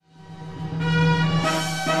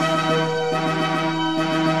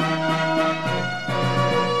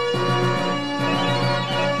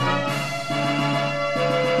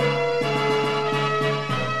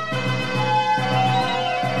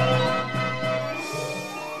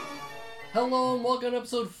Hello and welcome to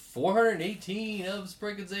episode 418 of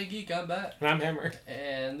Sprinkles A Geek. I'm Bat. And I'm Hammer.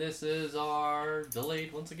 And this is our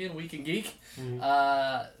delayed, once again, Week in Geek.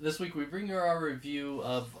 This week we bring you our review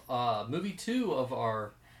of movie 2 of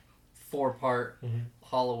our 4-part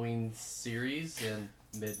Halloween series in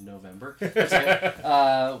mid-November.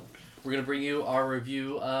 We're going to bring you our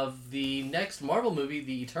review of the next Marvel movie,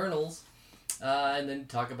 The Eternals, and then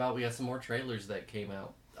talk about, we got some more trailers that came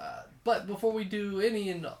out. But before we do any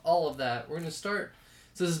and all of that, we're going to start.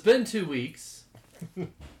 So it's been 2 weeks. You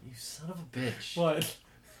son of a bitch. What?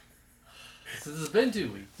 So this has been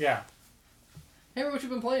 2 weeks. Yeah. Hey, what you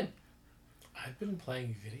been playing? I've been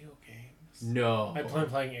playing video games. No. I've been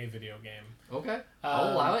playing a video game. Okay.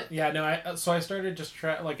 I'll allow it. Yeah, no, I started just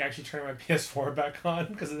actually turning my PS4 back on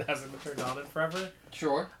because it hasn't been turned on in forever.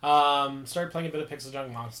 Sure. Started playing a bit of Pixel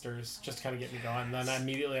Junk Monsters just to kind of get me going. And then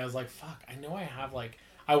immediately I was like, fuck, I know I have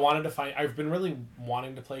I've been really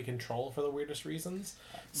wanting to play Control for the weirdest reasons.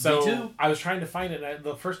 So Me too. I was trying to find it. I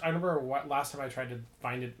remember last time I tried to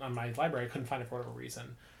find it on my library, I couldn't find it for whatever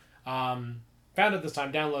reason. Found it this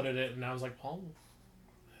time, downloaded it, and I was like,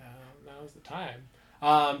 now's the time.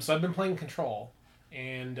 So I've been playing Control,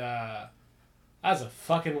 and that's a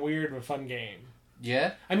fucking weird but fun game.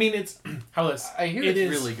 Yeah? I mean, it's... I hear it's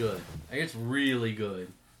really good. I hear it's really good.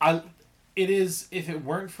 It is, if it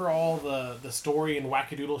weren't for all the story and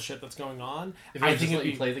wackadoodle shit that's going on, If I think let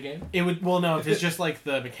you play the game? It would, well, no, if it's just like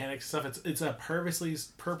the mechanics stuff, it's a perfectly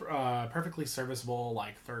serviceable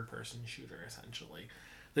like third-person shooter, essentially.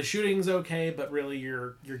 The shooting's okay, but really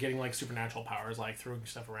you're getting like supernatural powers, like throwing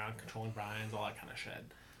stuff around, controlling vines, all that kind of shit.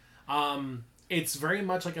 It's very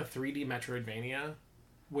much like a 3D Metroidvania,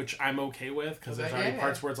 which I'm okay with, because there's already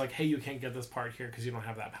parts where it's like, hey, you can't get this part here because you don't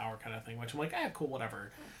have that power kind of thing, which I'm like, cool,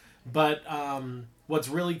 whatever. But what's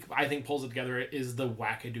really, I think, pulls it together is the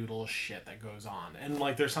wackadoodle shit that goes on. And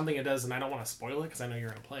like there's something it does, and I don't want to spoil it because I know you're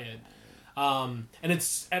going to play it. And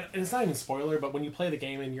it's not even a spoiler, but when you play the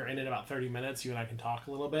game and you're in it about 30 minutes, you and I can talk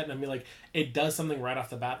a little bit, and I mean, like, it does something right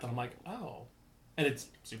off the bat that I'm like, oh. And it's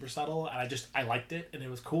super subtle, and I liked it, and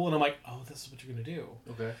it was cool, and I'm like, oh, this is what you're going to do.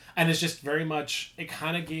 Okay. And it's just very much, it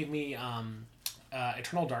kind of gave me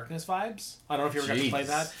Eternal Darkness vibes. I don't know if you ever got to play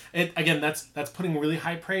that. Again, that's putting really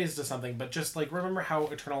high praise to something, but just like remember how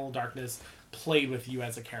Eternal Darkness played with you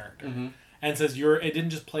as a character, and says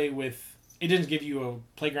it didn't give you a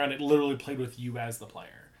playground. It literally played with you as the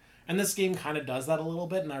player. And this game kind of does that a little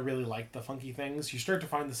bit, and I really like the funky things. You start to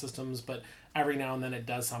find the systems, but every now and then it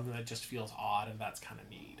does something that just feels odd, and that's kind of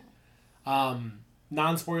neat.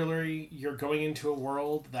 Non-spoilery, you're going into a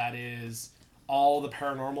world that is all the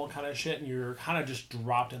paranormal kind of shit, and you're kind of just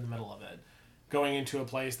dropped in the middle of it. Going into a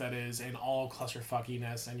place that is in all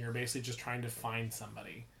clusterfuckiness, and you're basically just trying to find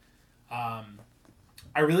somebody. I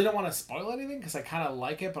really don't want to spoil anything, because I kind of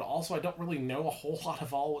like it, but also I don't really know a whole lot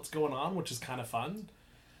of what's going on, which is kind of fun.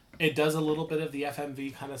 It does a little bit of the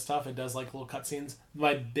FMV kind of stuff. It does like little cutscenes.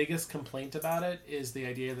 My biggest complaint about it is the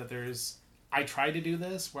idea that I tried to do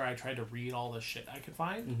this, where I tried to read all the shit I could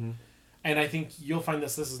find. And I think you'll find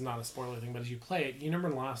this is not a spoiler thing, but as you play it, you remember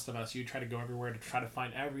in Last of Us, you try to go everywhere to try to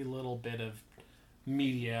find every little bit of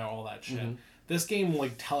media, all that shit. This game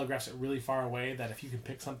like telegraphs it really far away that if you can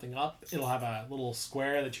pick something up, it'll have a little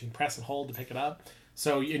square that you can press and hold to pick it up.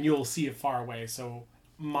 And you'll see it far away. So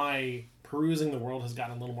my perusing the world has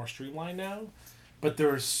gotten a little more streamlined now, but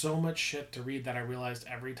there's so much shit to read that I realized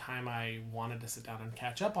every time I wanted to sit down and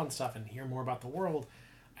catch up on stuff and hear more about the world,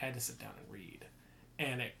 I had to sit down and read.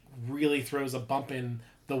 And it really throws a bump in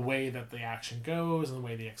the way that the action goes and the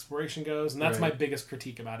way the exploration goes. And that's my biggest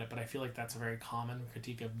critique about it, but I feel like that's a very common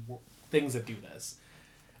critique of things that do this.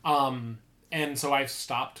 And so I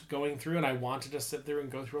stopped going through, and I wanted to sit through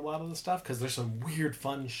and go through a lot of the stuff, because there's some weird,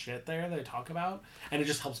 fun shit there that I talk about, and it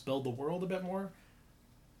just helps build the world a bit more.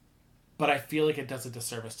 But I feel like it does a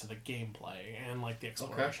disservice to the gameplay and like the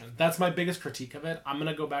exploration. Okay. That's my biggest critique of it. I'm going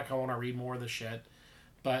to go back, I want to read more of the shit.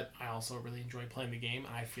 But I also really enjoy playing the game,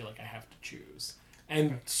 and I feel like I have to choose.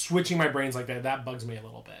 And switching my brains like that bugs me a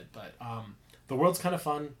little bit. But the world's kind of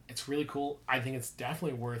fun. It's really cool. I think it's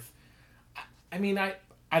definitely worth... I mean, I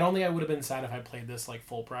don't think I would have been sad if I played this like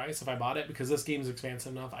full price if I bought it, because this game's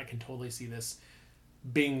expansive enough. I can totally see this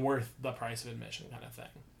being worth the price of admission kind of thing.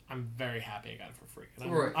 I'm very happy I got it for free.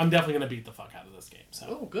 I'm definitely going to beat the fuck out of this game. So.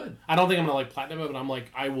 Oh, good. I don't think I'm going to like platinum it, but I'm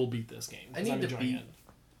like, I will beat this game. I need to beat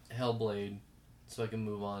Hellblade, so I can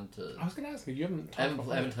move on to... I was going to ask you, I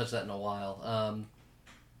haven't touched that in a while.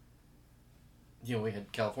 We had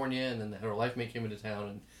California, and then the Hero Life Mate came into town,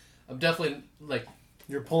 and I'm definitely, like...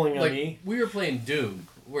 You're pulling on me? We were playing Doom,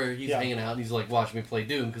 where he's hanging out, and he's, like, watching me play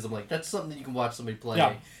Doom, because I'm like, that's something that you can watch somebody play.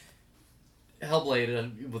 Yeah.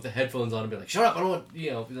 Hellblade with the headphones on and be like, shut up, I don't want,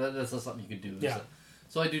 that's not something you can do. Yeah.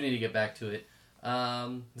 So I do need to get back to it.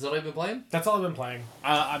 Is that what I've been playing? That's all I've been playing.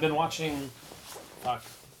 I've been watching... Fuck.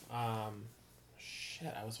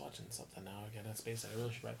 Shit, I was watching something now again. That's based. I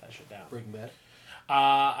really should write that shit down. Breaking Bad?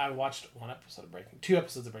 I watched 2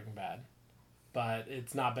 episodes of Breaking Bad. But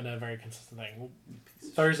it's not been a very consistent thing.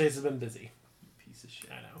 Thursdays have been busy. Piece of shit.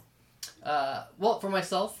 I know. Well, for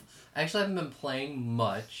myself, I actually haven't been playing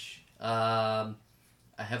much. I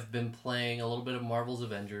have been playing a little bit of Marvel's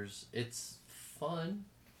Avengers. It's fun.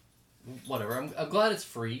 Whatever. I'm glad it's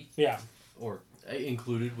free. Yeah. Or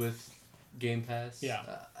included with Game Pass. Yeah.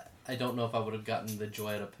 I don't know if I would have gotten the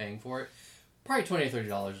joy out of paying for it. Probably $20 or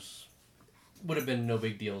 $30 would have been no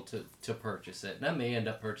big deal to purchase it. And I may end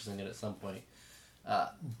up purchasing it at some point.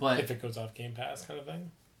 But if it goes off Game Pass kind of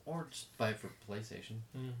thing? Or just buy it for PlayStation.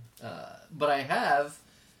 Mm. But I have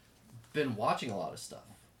been watching a lot of stuff.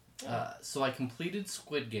 So I completed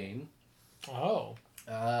Squid Game. Oh.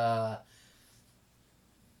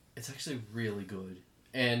 It's actually really good.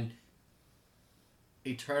 And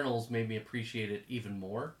Eternals made me appreciate it even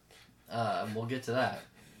more. And we'll get to that.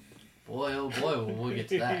 Boy, oh boy, we'll get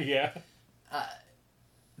to that. Yeah.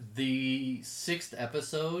 The 6th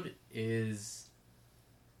episode is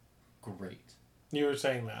great. You were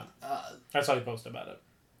saying that. I saw you post about it.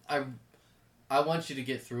 I want you to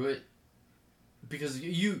get through it because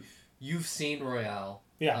you've seen Royale.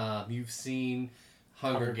 Yeah. You've seen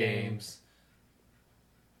Hunger Games.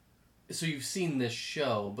 So you've seen this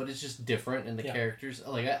show, but it's just different in the characters.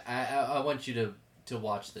 Like I want you to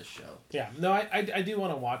watch this show. Yeah. No, I do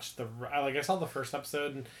want to watch I saw the first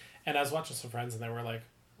episode and I was watching some friends and they were like,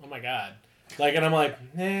 "Oh my god." Like, and I'm like,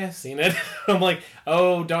 seen it. I'm like,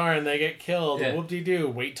 oh darn, they get killed. Yeah. Whoop-de-doo.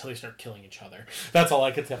 Wait till they start killing each other. That's all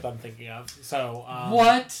I could keep on thinking of. So,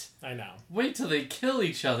 what? I know. Wait till they kill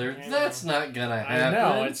each other. That's not gonna happen.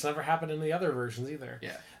 I know. It's never happened in the other versions either.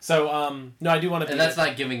 Yeah. So, no, I do want to. And that's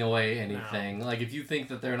not giving away anything. No. Like, if you think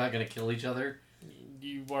that they're not gonna kill each other,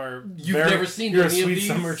 you've never seen you're any a sweet of these.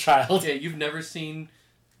 Summer child. Yeah, you've never seen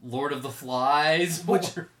Lord of the Flies,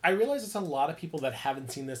 which I realize it's a lot of people that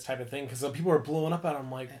haven't seen this type of thing because people are blowing up at it.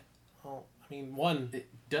 I'm like, oh, I mean, we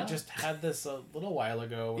just had this a little while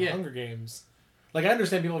ago with Hunger Games. Like, I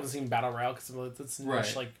understand people haven't seen Battle Royale because it's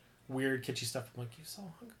much like weird, kitschy stuff. I'm like, you saw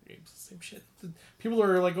Hunger Games, the same shit. People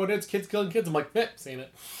are like, oh, it's kids killing kids. I'm like, seen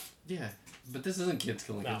it. Yeah, but this isn't kids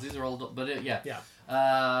killing kids. These are all adult. But yeah.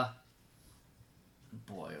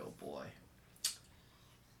 Boy, oh boy.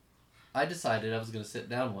 I decided I was going to sit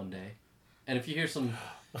down one day, and if you hear some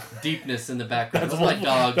deepness in the background, that's my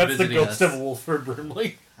dog that's visiting the ghost us. of Wolford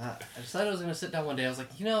Brimley. I decided I was going to sit down one day. I was like,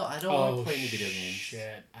 I don't want to play any video games.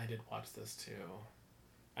 Shit, I did watch this too.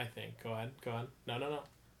 I think. Go ahead. No.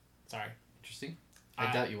 Sorry. Interesting.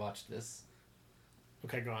 I doubt you watched this.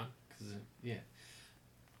 Okay, go on.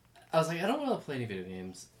 I was like, I don't want to play any video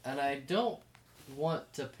games, and I don't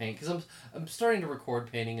want to paint because I'm starting to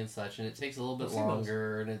record painting and such, and it takes a little bit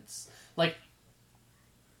longer, and it's like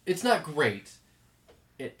it's not great.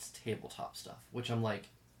 It's tabletop stuff, which I'm like,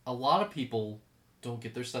 a lot of people don't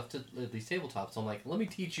get their stuff to these tabletops. So I'm like, let me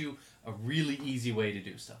teach you a really easy way to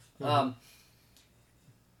do stuff. Mm-hmm.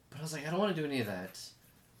 But I was like, I don't want to do any of that.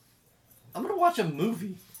 I'm gonna watch a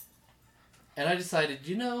movie, and I decided,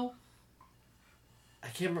 I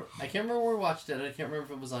can't remember where we watched it. I can't remember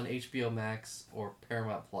if it was on HBO Max or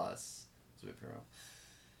Paramount Plus. Paramount.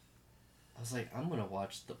 I was like, I'm gonna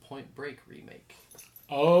watch the Point Break remake.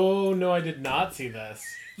 Oh no, I did not see this.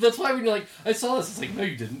 That's why when you're like, I saw this. It's like, no,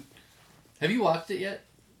 you didn't. Have you watched it yet?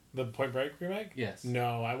 The Point Break remake? Yes.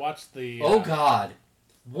 No, I watched the. Oh God!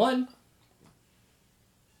 One.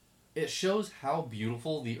 It shows how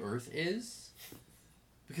beautiful the Earth is,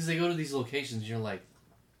 because they go to these locations and you're like,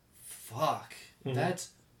 fuck. Mm-hmm.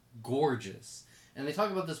 That's gorgeous. And they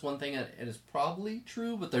talk about this one thing, and it's probably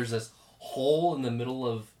true, but there's this hole in the middle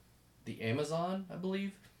of the Amazon, I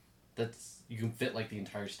believe, that's you can fit like the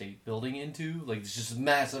entire state building into. Like, it's just a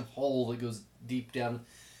massive hole that goes deep down.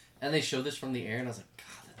 And they show this from the air, and I was like,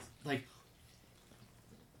 God, that's like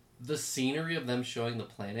the scenery of them showing the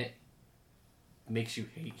planet makes you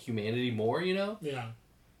hate humanity more, Yeah.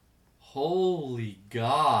 Holy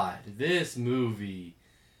God, this movie.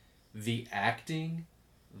 The acting,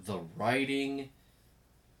 the writing,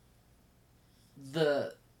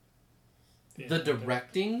 the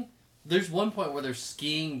directing. There's one point where they're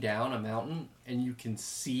skiing down a mountain and you can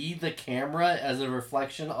see the camera as a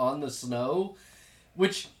reflection on the snow,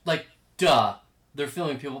 which, like, duh, they're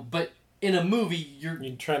filming people, but in a movie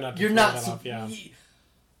you try not to. You're not. Off, yeah.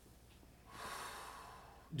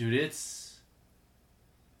 Dude, it's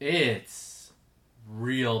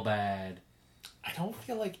real bad. I don't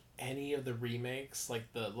feel like any of the remakes, like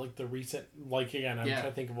the recent, like again, I'm trying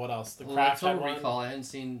to think of what else. The Craft Total Recall. I hadn't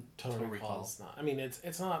seen Total Recall. Not. I mean,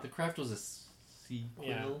 it's not. The Craft was a sequel.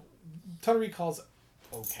 Yeah. Total Recall's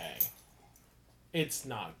okay. It's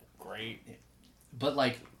not great, but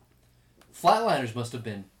like, Flatliners must have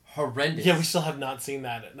been horrendous. Yeah, we still have not seen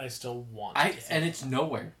that, and I still want. And it's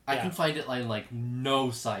nowhere. I can find it on like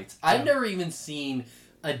no sites. I've never even seen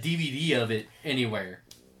a DVD of it anywhere.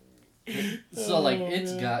 So like,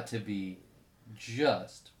 it's got to be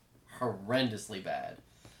just horrendously bad.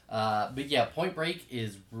 But yeah, Point Break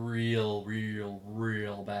is real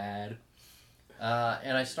bad.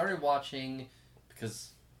 And I started watching because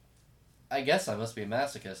I guess I must be a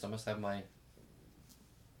masochist. I must have my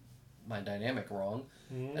dynamic wrong.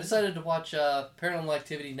 I decided to watch Paranormal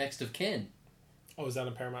Activity: Next of Kin. Oh, is that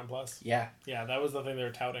on Paramount Plus? Yeah. Yeah, that was the thing they were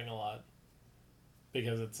touting a lot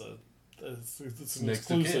because it's an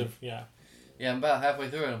exclusive. Yeah. Yeah, I'm about halfway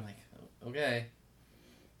through it. I'm like, okay.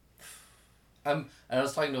 And I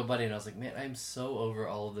was talking to a buddy, and I was like, man, I'm so over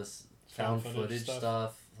all of this found footage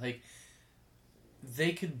stuff. Like,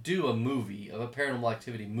 they could do a movie, of a Paranormal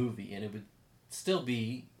Activity movie, and it would still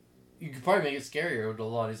be... You could probably make it scarier with a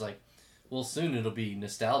lot. He's like, well, soon it'll be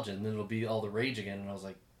nostalgia, and then it'll be all the rage again. And I was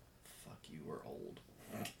like, fuck you, we're old.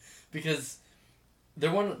 Because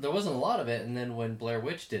there wasn't a lot of it, and then when Blair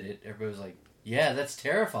Witch did it, everybody was like, yeah, that's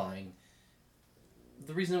terrifying.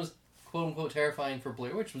 The reason it was quote-unquote terrifying for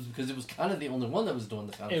Blair Witch was because it was kind of the only one that was doing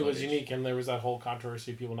the found footage. It was unique, and there was that whole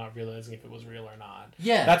controversy of people not realizing if it was real or not.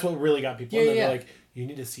 Yeah. That's what really got people in there. They're like, you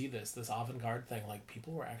need to see this avant-garde thing. Like,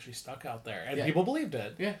 people were actually stuck out there. And people believed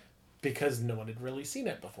it. Yeah. Because no one had really seen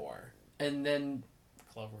it before. And then...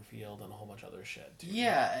 Cloverfield and a whole bunch of other shit, too.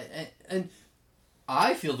 Yeah, and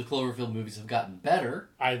I feel the Cloverfield movies have gotten better.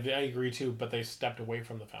 I agree, too, but they stepped away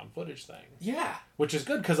from the found footage thing. Yeah. Which is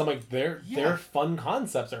good, because I'm like, they're fun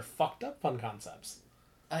concepts. They're fucked up fun concepts.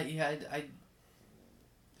 I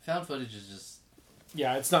found footage is just...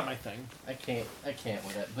 Yeah, it's not my thing. I can't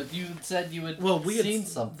with it. But you said you had seen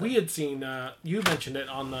something. We had seen, you mentioned it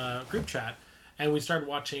on the group chat, and we started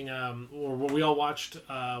watching, or we all watched,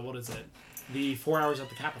 what is it? The 4 Hours at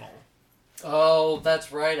the Capitol. Oh,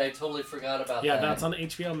 that's right. I totally forgot about that. Yeah, that's on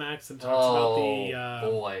HBO Max. And talks about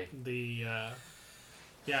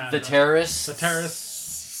the terrorists. The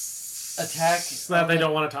terrorists attack. That they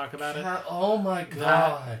don't want to talk about it. Oh my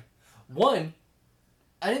god. One,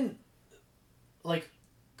 I didn't like,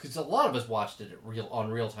 because a lot of us watched it on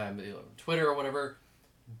real time, Twitter or whatever.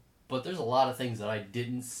 But there's a lot of things that I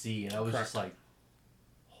didn't see, and I was just like,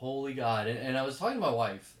 holy god. And I was talking to my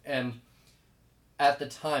wife, and at the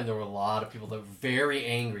time there were a lot of people that were very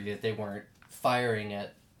angry that they weren't firing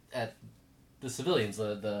at the civilians,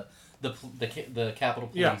 the Capitol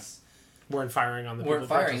Police. Weren't firing on the people. Weren't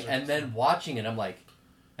firing, and then watching it, I'm like,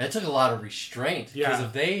 it took a lot of restraint. Because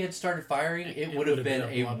if they had started firing, it would have been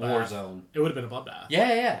a war zone. It would have been a bloodbath.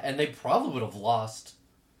 Yeah, and they probably would have lost.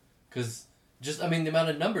 Because the amount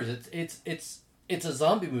of numbers, it's a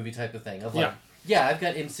zombie movie type of thing. Of like, I've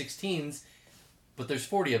got M16s, but there's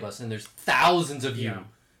 40 of us, and there's thousands of you. Yeah.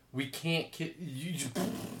 We can't kill you.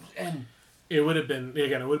 And it would have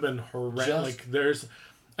been horrendous. Like, there's...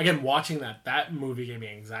 Again, watching that movie gave me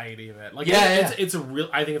anxiety of it. Like, it's a real...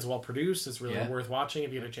 I think it's well produced. It's really worth watching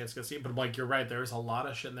if you get a chance to go see it. But, like, you're right. There's a lot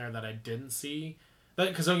of shit in there that I didn't see.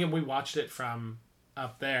 Because, again, we watched it from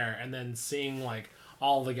up there. And then seeing, like,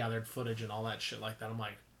 all the gathered footage and all that shit like that. I'm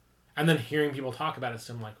like... And then hearing people talk about it.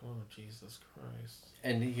 So I'm like, oh, Jesus Christ.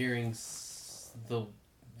 And hearing the...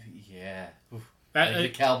 Yeah. The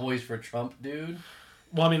Cowboys for Trump, dude.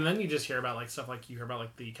 Well, I mean, then you just hear about, like, stuff like, you hear about,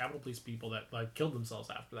 like, the Capitol Police people that, like, killed themselves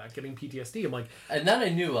after that, getting PTSD. I'm like... And that I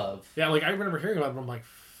knew of. Yeah, like, I remember hearing about it, but I'm like...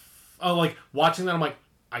 Oh, like, watching that, I'm like,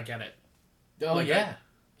 I get it. Oh, like, yeah.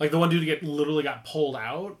 Like, the one dude literally got pulled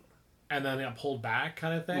out, and then got pulled back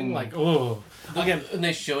kind of thing. Like, oh. Again, and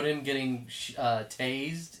they showed him getting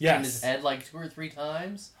tased in his head, like, 2 or 3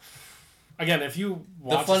 times. Again, if you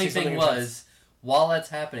watch... The funny thing was, while that's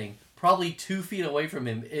happening, probably 2 feet away from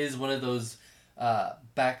him is one of those...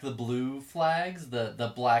 Back the blue flags,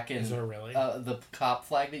 the black and is there really? The cop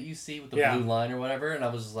flag that you see with the blue line or whatever, and I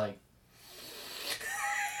was just like,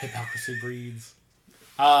 hypocrisy breeds.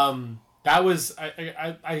 That was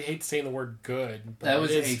I hate saying the word good, but that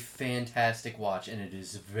was a fantastic watch, and it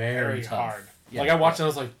is very tough. Hard. Yeah, like I watched it, I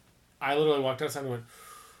was like, I literally walked outside and went,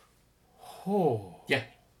 oh yeah,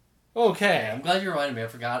 okay. Yeah, I'm glad you reminded me. I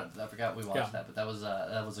forgot we watched that, but that was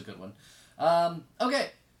a good one. Okay.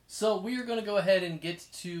 So we are going to go ahead and get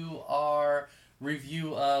to our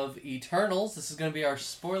review of Eternals. This is going to be our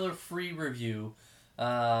spoiler-free review.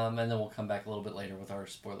 And then we'll come back a little bit later with our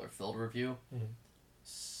spoiler-filled review. Mm-hmm.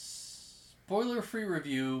 Spoiler-free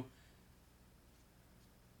review.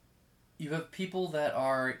 You have people that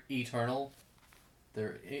are eternal.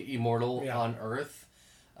 They're immortal on Earth.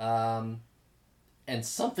 And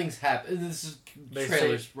something's happened. This is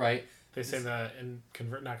trailers, right? They say that in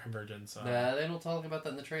not Convergence. They don't talk about that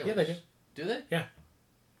in the trailers. Yeah, they do. Do they? Yeah.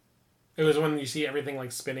 It was when you see everything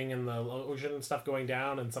like spinning in the ocean and stuff going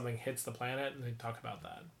down, and something hits the planet, and they talk about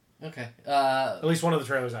that. Okay. At least one of the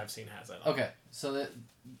trailers I've seen has it. Okay, so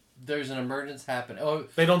there's an emergence happen. Oh,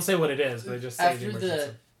 they don't say what it is. They just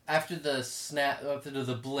say after the snap, after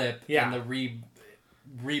the blip, and the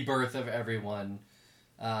rebirth of everyone.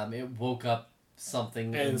 It woke up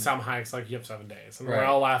something. And Salma Hayek's like, you have 7 days. And we're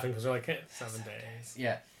all laughing because they're like, hey, 7 days.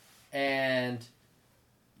 Yeah. And,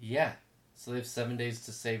 yeah. So they have 7 days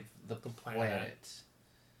to save the planet.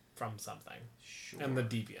 From something. Sure. And the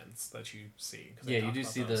deviants that you see. Yeah, you do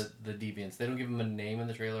see the deviants. They don't give them a name in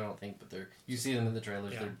the trailer, I don't think, but you see them in the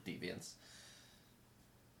trailers. Yeah. They're deviants.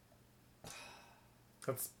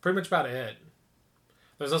 That's pretty much about it.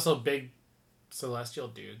 There's also big celestial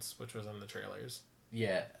dudes, which was in the trailers.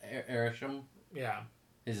 Yeah, Arishem. Yeah,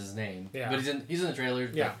 is his name. Yeah, but he's in the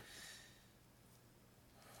trailers. Yeah.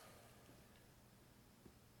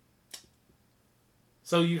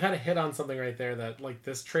 So you kind of hit on something right there that like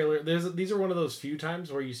this trailer. These are one of those few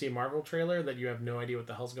times where you see a Marvel trailer that you have no idea what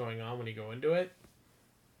the hell's going on when you go into it.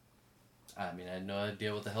 I mean, I had no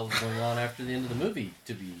idea what the hell was going on after the end of the movie.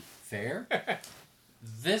 To be fair.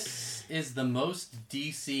 This is the most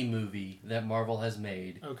DC movie that Marvel has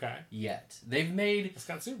made. Okay. Yet. They've made... It's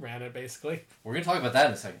got Superman in it, basically. We're going to talk about that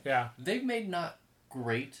in a second. Yeah. They've made not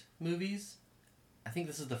great movies. I think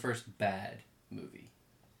this is the first bad movie.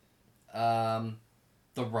 The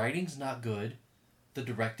writing's not good. The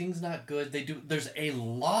directing's not good. There's a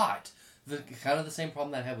lot. Kind of the same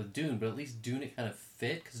problem that I had with Dune, but at least Dune it kind of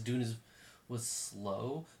fit, because Dune was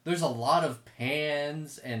slow. There's a lot of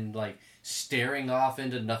pans and, like... staring off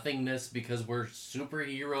into nothingness because we're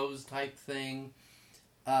superheroes type thing.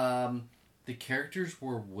 The characters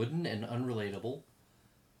were wooden and unrelatable.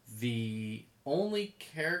 The only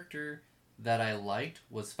character that I liked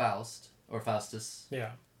was Faustus.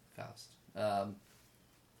 Yeah. Faust.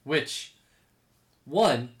 Which,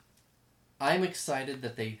 one, I'm excited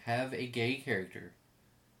that they have a gay character.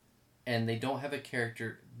 And they don't have a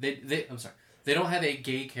character... I'm sorry. They don't have a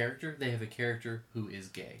gay character. They have a character who is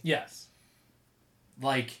gay. Yes.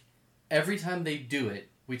 Like, every time they do it,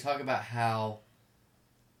 we talk about how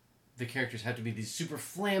the characters have to be these super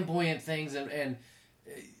flamboyant things, and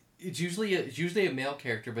it's usually a male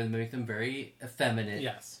character, but they make them very effeminate.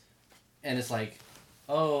 Yes. And it's like,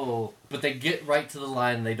 oh, but they get right to the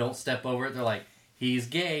line and they don't step over it. They're like, he's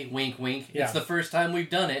gay, wink, wink. Yeah. It's the first time we've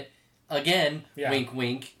done it. Again, wink,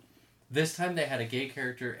 wink. This time they had a gay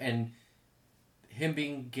character, and him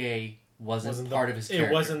being gay wasn't part of his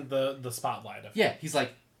character. It wasn't the spotlight of it. Yeah, he's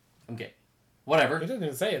like, I'm gay. Whatever. He didn't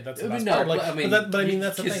even say it. That's the best part. Like, but I mean,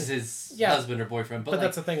 that's the thing. His husband or boyfriend. But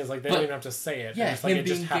that's the thing is, like, they don't even have to say it. Yeah, it's like, him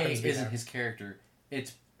being gay isn't his character.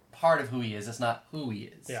 It's part of who he is. It's not who he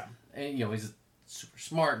is. Yeah. And, he's super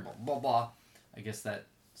smart, blah, blah, blah. I guess that,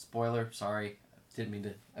 spoiler, sorry. Didn't mean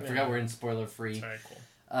to. I forgot we're in spoiler free. Very cool.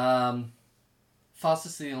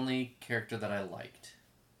 Faustus is the only character that I liked.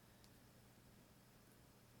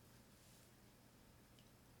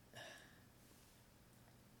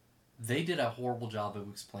 They did a horrible job of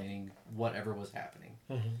explaining whatever was happening.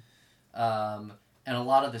 Mm-hmm. And a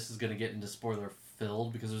lot of this is going to get into spoiler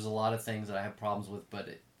filled because there's a lot of things that I have problems with, but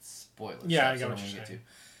it's spoilers. Yeah, I get what you're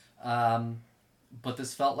saying. But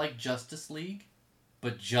this felt like Justice League,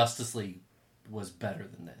 but Justice League was better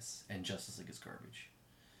than this, and Justice League is garbage.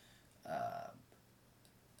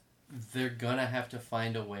 They're going to have to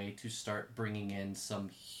find a way to start bringing in some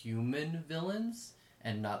human villains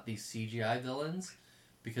and not these CGI villains,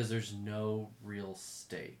 because there's no real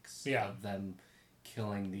stakes of them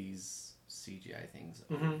killing these CGI things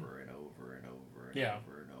over and over and over and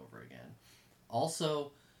over and over again.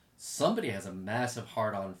 Also, somebody has a massive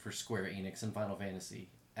hard-on for Square Enix and Final Fantasy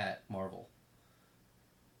at Marvel.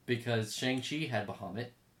 Because Shang-Chi had Bahamut.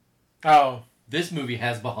 Oh. This movie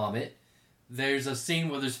has Bahamut. There's a scene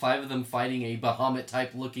where there's 5 of them fighting a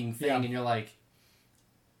Bahamut-type looking thing, and you're like,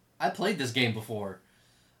 I played this game before.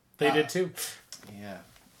 They did too. Yeah.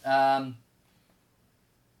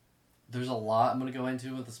 There's a lot I'm going to go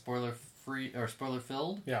into with the spoiler-free or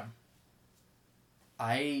spoiler-filled. Yeah.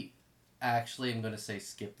 I actually am going to say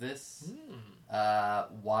skip this.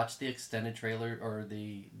 Watch the extended trailer or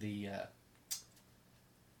the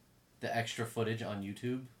extra footage on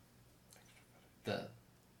YouTube. The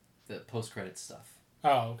post-credit stuff.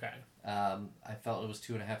 Oh, okay. I felt it was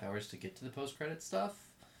 2.5 hours to get to the post-credit stuff.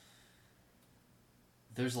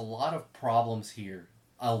 There's a lot of problems here.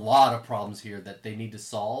 A lot of problems here that they need to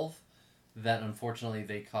solve that unfortunately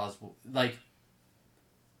they cause... Like,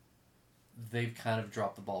 they've kind of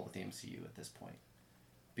dropped the ball with the MCU at this point.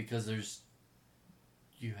 Because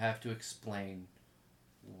you have to explain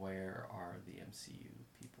where are the MCU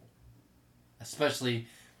people. Especially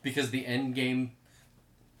because the end game,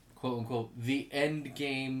 quote unquote, the end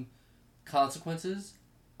game consequences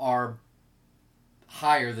are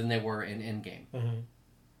higher than they were in Endgame. Mm-hmm.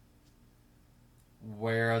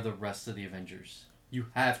 Where are the rest of the Avengers? You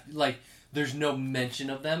have, like, there's no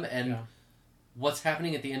mention of them, and what's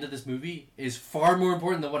happening at the end of this movie is far more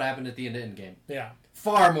important than what happened at the end of Endgame. Yeah.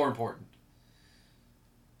 Far more important.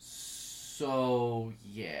 So,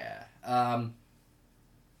 yeah.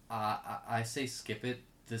 I say skip it.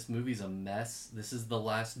 This movie's a mess. This is the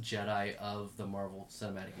last Jedi of the Marvel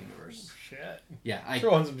Cinematic Universe. Oh, shit. Yeah,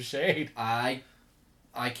 throwing some shade. I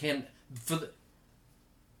can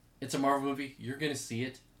it's a Marvel movie. You're gonna see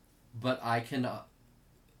it, but I cannot.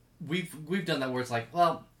 We've done that where it's like,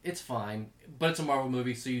 well, it's fine, but it's a Marvel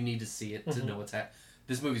movie, so you need to see it to know what's happening.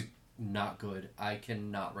 This movie's not good. I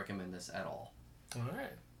cannot recommend this at all. All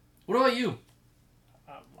right. What about you?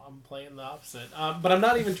 I'm playing the opposite, but I'm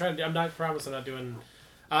not even trying to. I'm not promising. I'm not doing.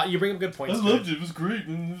 You bring up good points. I loved it. It was great.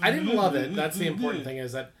 I didn't love it. That's the important thing.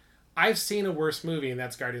 Is that I've seen a worse movie, and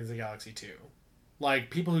that's Guardians of the Galaxy 2.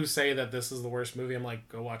 Like, people who say that this is the worst movie, I'm like,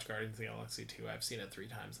 go watch Guardians of the Galaxy 2. I've seen it 3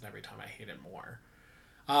 times, and every time I hate it more.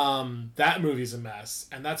 That movie's a mess,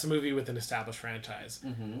 and that's a movie with an established franchise.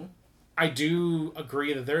 Mm-hmm. I do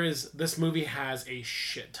agree that this movie has a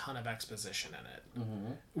shit ton of exposition in it,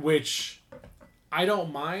 which I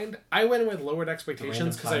don't mind. I went in with lowered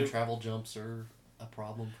expectations because time travel jumps are a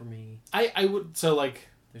problem for me. I would, so like,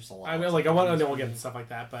 there's a lot. I mean, like, I want to know we'll get into stuff like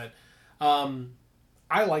that, but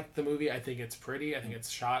I like the movie. I think it's pretty. I think it's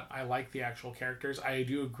shot. I like the actual characters. I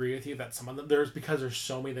do agree with you that some of them because there's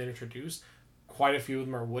so many they introduced. Quite a few of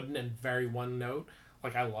them are wooden and very one note.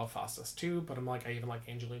 Like, I love Faustus too, but I'm like, I even like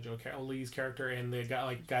Angelina Jolie's character and the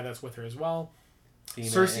guy that's with her as well. Thena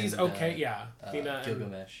Cersei's and, okay, yeah. Thena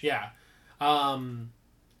Gilgamesh. Yeah.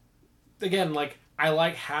 Again, like, I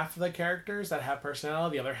like half of the characters that have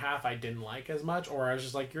personality. The other half I didn't like as much, or I was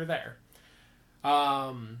just like, you're there.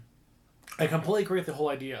 I completely agree with the whole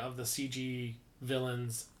idea of the CG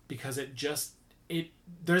villains because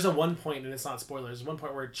there's a one point, and it's not spoilers, there's one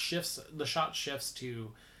point where the shot shifts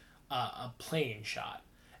to a plane shot,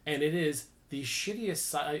 and it is the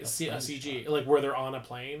shittiest CG, like where they're on a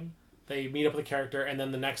plane. They meet up with a character, and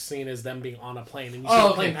then the next scene is them being on a plane, and you see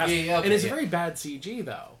the plane pass, and it's very bad CG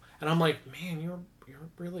though. And I'm like, man, you're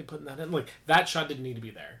really putting that in. Like, that shot didn't need to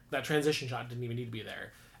be there. That transition shot didn't even need to be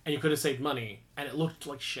there, and you could have saved money, and it looked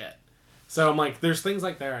like shit. So I'm like, there's things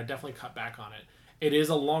like there. I definitely cut back on it. It is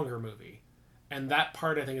a longer movie. And that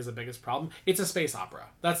part, I think, is the biggest problem. It's a space opera.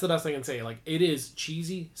 That's the best thing I can say. Like, it is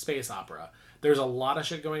cheesy space opera. There's a lot of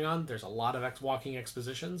shit going on. There's a lot of walking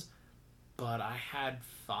expositions. But I had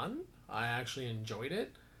fun. I actually enjoyed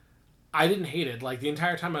it. I didn't hate it. Like, the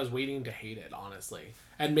entire time I was waiting to hate it, honestly.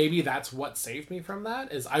 And maybe that's what saved me from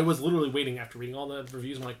that, is I was literally waiting after reading all the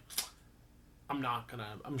reviews. I'm like, I'm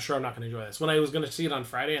sure I'm not gonna enjoy this. When I was gonna see it on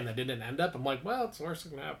Friday and that didn't end up, I'm like, well, it's the worst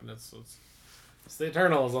that can happen. It's the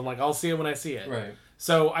Eternals. I'm like, I'll see it when I see it. Right.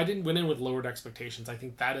 So I didn't went in with lowered expectations. I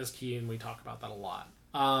think that is key, and we talk about that a lot.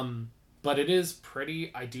 But it is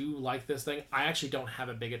pretty. I do like this thing. I actually don't have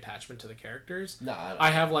a big attachment to the characters. No,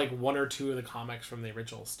 I have like 1 or 2 of the comics from the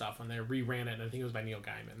original stuff when they reran it, and I think it was by Neil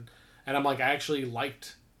Gaiman. And I'm like, I actually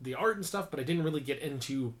liked the art and stuff, but I didn't really get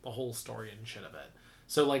into the whole story and shit of it.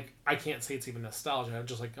 So, like, I can't say it's even nostalgia. I'm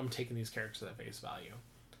just like, I'm taking these characters at face value.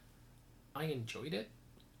 I enjoyed it.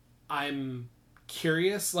 I'm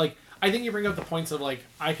curious. Like, I think you bring up the points of, like,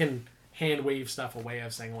 I can hand wave stuff away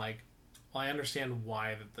of saying, like, well, I understand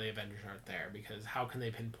why that the Avengers aren't there, because how can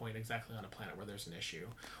they pinpoint exactly on a planet where there's an issue?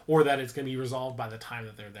 Or that it's going to be resolved by the time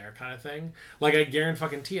that they're there kind of thing. Like, I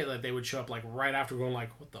guarantee it that they would show up, like, right after going, like,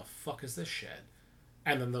 what the fuck is this shit?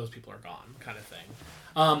 And then those people are gone, kind of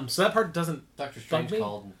thing. So that part doesn't. Doctor Strange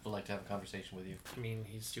called and would like to have a conversation with you. I mean,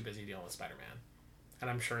 he's too busy dealing with Spider-Man, and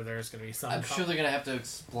I'm sure there's going to be some. I'm sure they're going to have to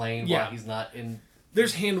explain why he's not in.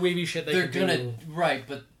 There's hand wavy shit they're gonna do. Right,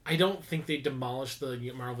 but I don't think they demolish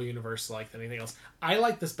the Marvel universe like anything else. I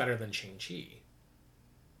like this better than Shang-Chi.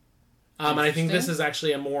 And I think this is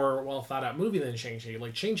actually a more well thought out movie than Shang-Chi.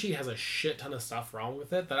 Like, Shang-Chi has a shit ton of stuff wrong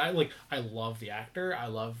with it that I like. I love the actor. I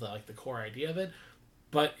love the core idea of it.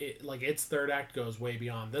 but its third act goes way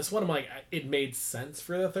beyond this one. I'm like, it made sense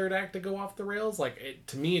for the third act to go off the rails. Like,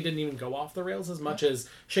 to me, it didn't even go off the rails as much as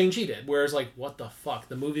Shang-Chi did. Whereas, like, what the fuck?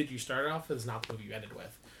 The movie that you started off with is not the movie you ended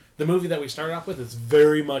with. The movie that we started off with is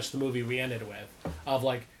very much the movie we ended with. Of,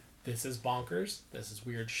 like, this is bonkers, this is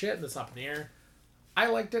weird shit, this up in the air. I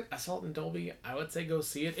liked it. I saw it in Dolby. I would say go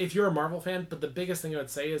see it if you're a Marvel fan. But the biggest thing I would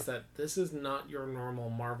say is that this is not your normal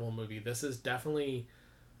Marvel movie. This is definitely...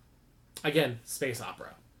 Again, space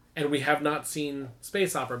opera. And we have not seen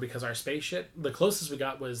space opera because our space shit, the closest we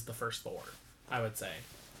got was the first Thor, I would say.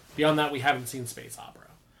 Beyond that, we haven't seen space opera.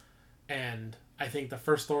 And I think the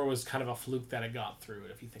first Thor was kind of a fluke that it got through,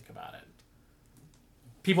 if you think about it.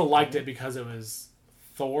 People liked it because it was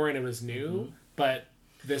Thor and it was new, but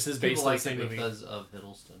this is basically the same movie. Because of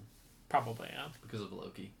Hiddleston. Probably, yeah. Because of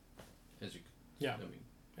Loki. Yeah. I mean,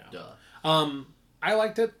 yeah. duh. I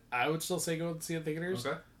liked it. I would still say go see it in theaters.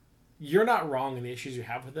 Okay. You're not wrong in the issues you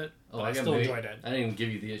have with it, but I still enjoyed it. I didn't even give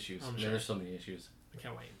you the issues. Sure. There's so many issues. I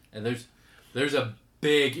can't wait. And there's a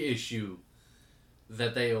big issue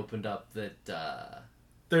that they opened up that...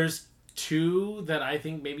 There's two that I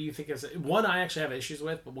think maybe you think is... One I actually have issues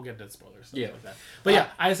with, but we'll get into spoilers. Stuff like that. But yeah,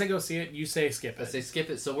 I say go see it. You say skip it. I say skip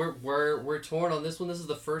it. So we're torn on this one. This is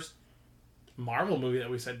the first... Marvel movie that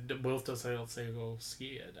we said both of us say go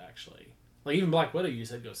see it, actually. Like, even Black Widow, you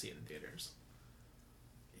said go see it in theaters.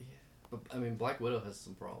 But, I mean, Black Widow has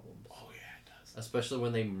some problems. Oh, yeah, it does. Especially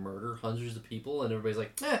when they murder hundreds of people and everybody's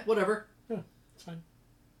like, whatever. Yeah, it's fine.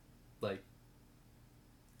 Like,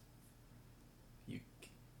 you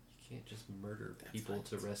can't just murder people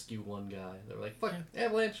to rescue one guy. They're like, fuck,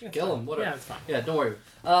 Avalanche, kill him, whatever. Yeah, it's fine. Yeah, don't worry.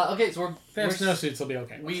 Okay, so They have snowsuits, they'll be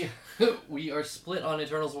okay. We are split on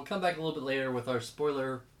Eternals. We'll come back a little bit later with our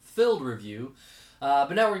spoiler-filled review.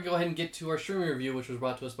 But now we're going to go ahead and get to our streaming review, which was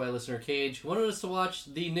brought to us by listener Cage, who wanted us to watch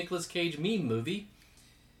the Nicolas Cage meme movie,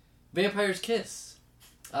 Vampire's Kiss.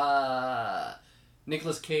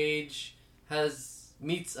 Nicolas Cage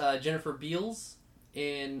meets Jennifer Beals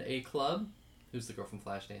in a club. Who's the girl from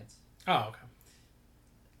Flashdance? Oh, okay.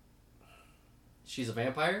 She's a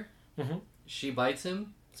vampire. Mm-hmm. She bites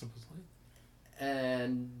him. Supposedly.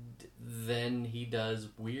 And then he does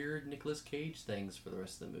weird Nicolas Cage things for the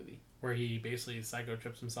rest of the movie. Where he basically psycho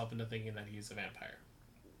trips himself into thinking that he's a vampire.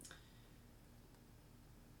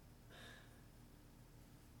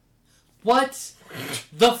 What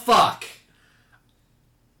the fuck?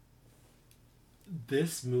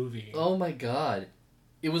 This movie. Oh my god.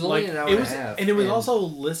 It was only an hour and a half. And it was also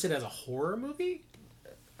listed as a horror movie?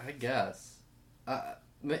 I guess.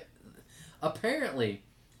 Apparently,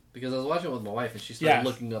 because I was watching it with my wife and she started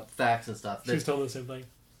looking up facts and stuff. She's told the same thing.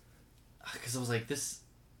 Because I was like, was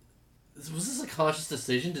this a conscious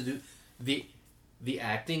decision to do... The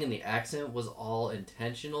acting and the accent was all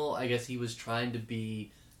intentional. I guess he was trying to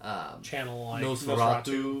be... Channel like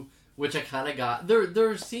Nosferatu, which I kind of got. There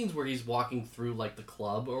are scenes where he's walking through like the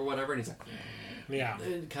club or whatever, and he's like, yeah,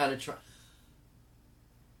 kind of try.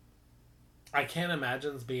 I can't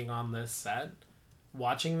imagine being on this set,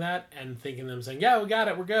 watching that, and thinking them saying, "Yeah, we got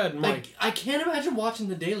it, we're good." And like, I can't imagine watching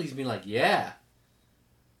the dailies being like, "Yeah."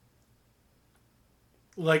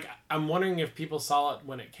 Like, I'm wondering if people saw it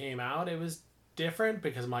when it came out. It was different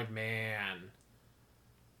because I'm like, man.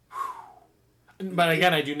 But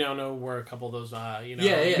again, I do now know where a couple of those,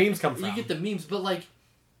 memes come from. You get the memes, but like,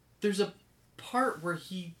 there's a part where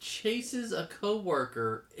he chases a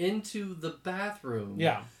coworker into the bathroom.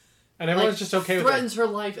 Yeah, and everyone's just okay with it. Threatens her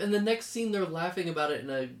life, and the next scene they're laughing about it in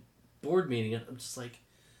a board meeting, and I'm just like,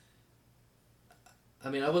 I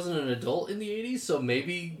mean, I wasn't an adult in the 80s, so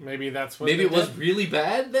maybe that's what maybe it was really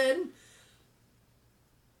bad then.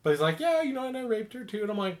 But he's like, yeah, and I raped her too, and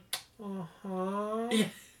I'm like, Yeah.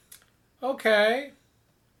 Okay.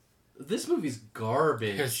 This movie's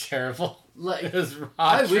garbage. It's terrible. Like, it's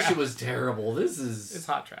I wish it was terrible. It's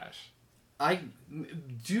hot trash. I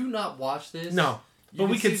do not watch this. No, but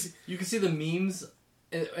you can see the memes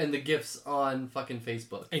and the gifs on fucking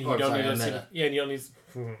Facebook. And you don't need to see. Yeah, and you don't need.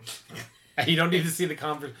 You don't need to see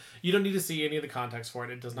You don't need to see any of the context for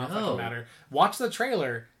it. It does not fucking matter. Watch the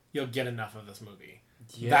trailer. You'll get enough of this movie.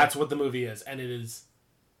 Yeah. That's what the movie is, and it is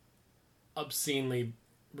obscenely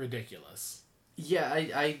ridiculous. Yeah,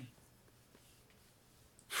 I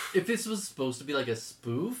if this was supposed to be like a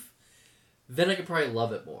spoof, then I could probably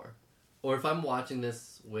love it more. Or if I'm watching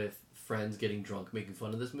this with friends getting drunk making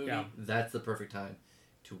fun of this movie, that's the perfect time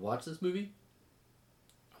to watch this movie.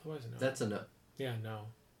 Otherwise, no. That's a no. Yeah, no.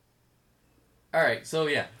 Alright, so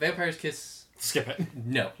yeah, Vampire's Kiss. Skip it.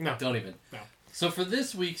 No, don't even. No. So for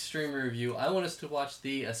this week's stream review, I want us to watch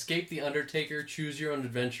the Escape the Undertaker Choose Your Own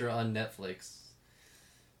Adventure on Netflix.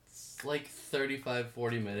 like 35,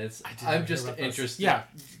 40 minutes. I'm just interested. Yeah.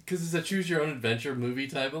 Because it's a choose-your-own-adventure movie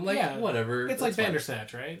type. I'm like, whatever. It's like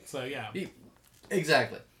Bandersnatch, right? So, yeah.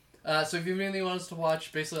 Exactly. So if you have anything you want us to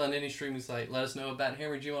watch, basically on any streaming site, let us know at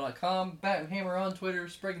batandhammer@gmail.com, Bat and Hammer on Twitter,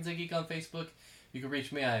 Spreakins and Geek on Facebook. You can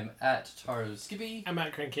reach me. I'm at Taro Skippy. I'm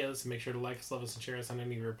at Crankalis, and make sure to like us, love us, and share us on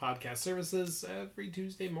any of your podcast services every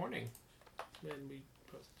Tuesday morning. And we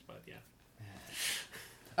post, but yeah.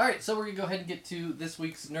 Alright, so we're going to go ahead and get to this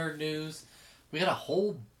week's nerd news. We got a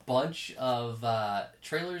whole bunch of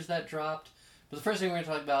trailers that dropped. But the first thing we're going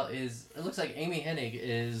to talk about is, it looks like Amy Hennig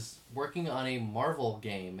is working on a Marvel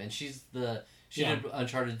game. And she did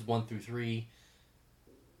Uncharted 1 through 3.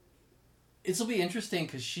 This will be interesting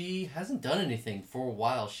because she hasn't done anything for a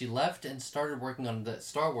while. She left and started working on the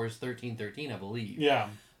Star Wars 1313, I believe. Yeah.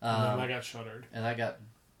 And then that got shuttered. And that got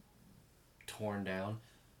torn down.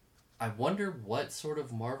 I wonder what sort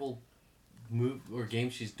of Marvel move or game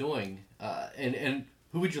she's doing, and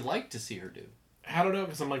who would you like to see her do? I don't know,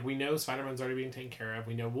 because I'm like, we know Spider-Man's already being taken care of.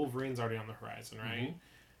 We know Wolverine's already on the horizon, right? Mm-hmm.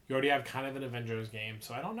 You already have kind of an Avengers game,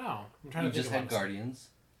 so I don't know. I'm trying to think. You just had Guardians.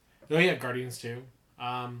 Oh yeah, Guardians too.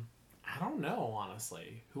 I don't know,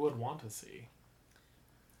 honestly, who would want to see.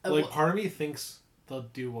 Part of me thinks they'll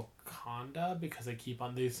do Wakanda because they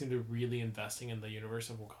seem to really investing in the universe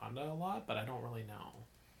of Wakanda a lot, but I don't really know.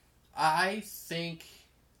 I think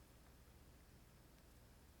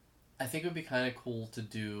it would be kind of cool to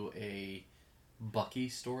do a Bucky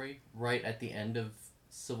story right at the end of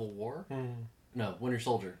Civil War. No, Winter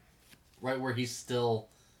Soldier. Right where he's still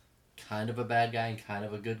kind of a bad guy and kind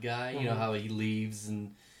of a good guy. You know how he leaves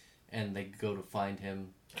and they go to find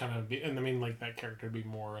him. And I mean, like, that character would be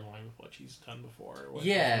more in line with what she's done before. Where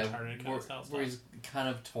he's kind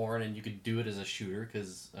of torn, and you could do it as a shooter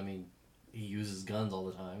because, I mean, he uses guns all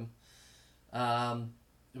the time.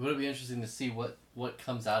 It would be interesting to see what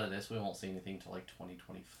comes out of this. We won't see anything till like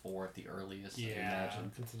 2024 at the earliest. I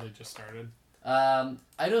imagine. Since they just started.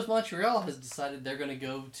 Eidos Montreal has decided they're going to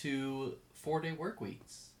go to 4-day work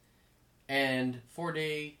weeks and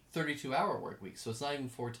 4-day 32-hour work weeks. So it's not even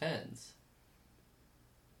 4/10s.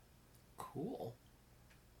 Cool.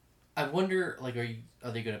 I wonder, like, are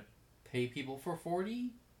they going to pay people for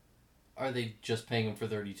 40? Are they just paying them for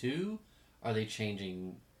 32? Are they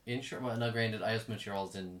changing insurance? Well, no, granted, Eidos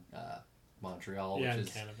Montreal's in Montreal, which is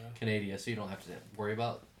Canada, so you don't have to worry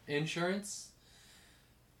about insurance.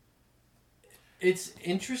 It's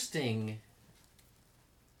interesting.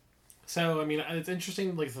 So, I mean, it's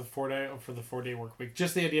interesting, like, the 4-day work week.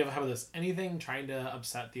 Just the idea of how this anything trying to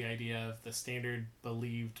upset the idea of the standard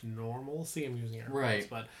believed normalcy. I'm using air quotes,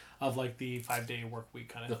 but of like the 5-day work week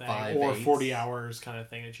kind of thing, or 40 hours kind of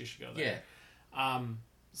thing that you should go there. Yeah.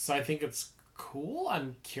 So I think it's cool.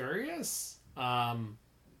 I'm curious. I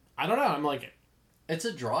don't know. I'm like, it's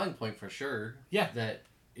a drawing point for sure. Yeah. That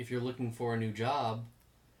if you're looking for a new job.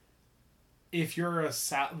 If you're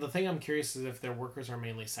the thing I'm curious is if their workers are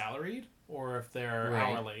mainly salaried or if they're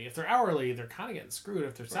hourly. If they're hourly, they're kind of getting screwed.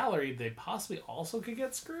 If they're salaried, they possibly also could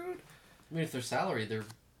get screwed. I mean, if they're salaried, they're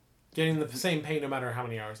getting the same pay no matter how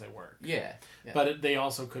many hours they work. Yeah. But they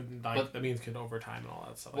also couldn't, like, that means could overtime and all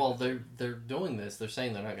that stuff. Well, they're doing this. They're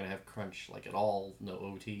saying they're not going to have crunch, like, at all. No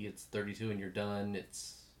OT. It's 32 and you're done.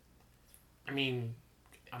 I mean,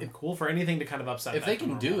 I'm cool for anything to kind of upset. If they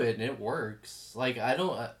can do it and it works, like, I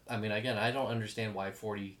don't understand why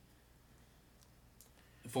 45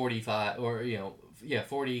 or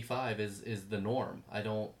 45 is the norm. I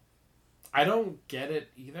don't get it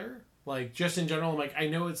either. Like, just in general, like, I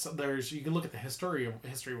know you can look at the history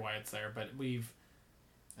why it's there, but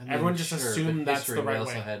everyone just assumed that's the right way. We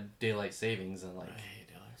also had daylight savings and, like,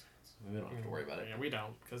 we don't have to worry about it. Yeah, we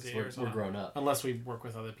don't, because we're grown up. Unless we work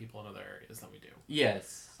with other people in other areas, then we do.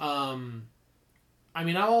 Yes. I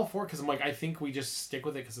mean, I'm all for it, because I'm like, I think we just stick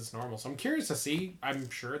with it because it's normal. So I'm curious to see. I'm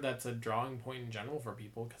sure that's a drawing point in general for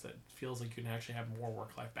people, because it feels like you can actually have more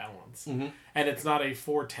work-life balance. Mm-hmm. And it's not a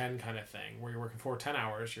 4-10 kind of thing, where you're working 4-10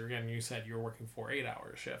 hours. You said you're working 4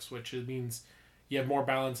 8-hour shifts, which means you have more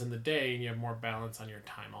balance in the day, and you have more balance on your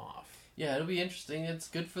time off. Yeah, it'll be interesting. It's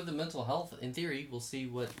good for the mental health. In theory, we'll see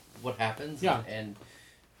what happens. Yeah. And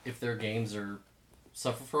if their games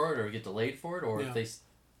suffer for it or get delayed for it, or if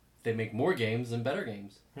they make more games and better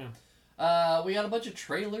games. Yeah. We got a bunch of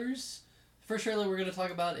trailers. The first trailer we're going to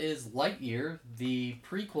talk about is Lightyear, the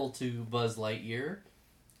prequel to Buzz Lightyear.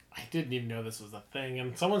 I didn't even know this was a thing,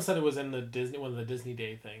 and someone said it was in one of the Disney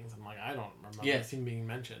Day things. I'm like, I don't remember this even being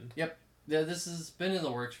mentioned. Yep. Yeah, this has been in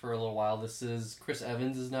the works for a little while. This is Chris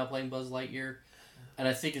Evans is now playing Buzz Lightyear, and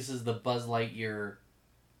I think this is the Buzz Lightyear,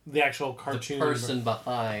 the actual cartoon, the person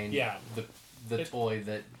behind the toy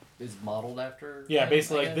that is modeled after. Yeah, him,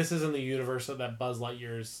 basically, like this is in the universe that Buzz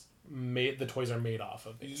Lightyear's made. The toys are made off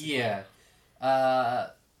of. Basically. Yeah,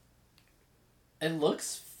 it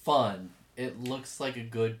looks fun. It looks like a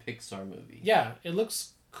good Pixar movie. Yeah, it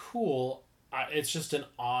looks cool. It's just an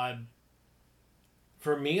odd.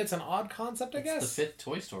 For me, it's an odd concept. I guess it's the 5th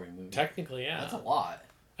Toy Story movie. Technically, yeah, that's a lot.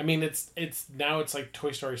 I mean, it's like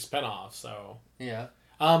Toy Story spinoff. So yeah.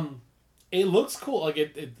 It looks cool. Like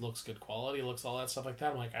it looks good quality. It looks all that stuff like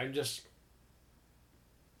that. I'm like, I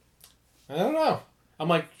don't know. I'm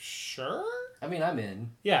like, sure. I mean, I'm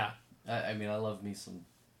in. Yeah. I mean, I love me some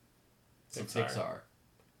Pixar.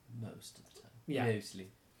 Most of the time. Yeah. Mostly.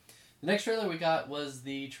 The next trailer we got was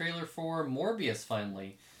the trailer for Morbius.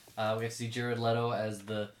 Finally, we got to see Jared Leto as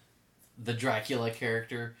the Dracula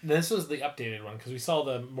character. This was the updated one because we saw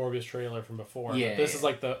the Morbius trailer from before. Yeah. This is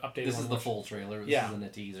like the updated. This one is the full trailer. This isn't a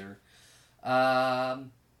teaser.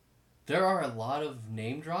 There are a lot of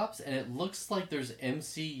name drops, and it looks like there's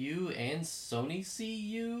MCU and Sony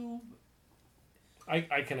CU.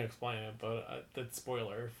 I can explain it, but that's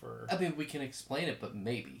spoiler for... I mean, we can explain it, but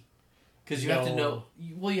maybe. Because you have to know...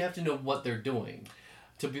 Well, you have to know what they're doing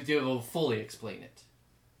to be able to fully explain it.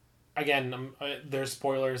 Again, there's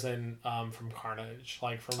spoilers from Carnage.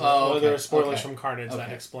 Like, there's spoilers from Carnage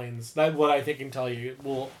that explains... That what I think can tell you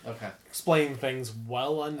will explain things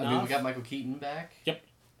well enough. I mean, we got Michael Keaton back. Yep.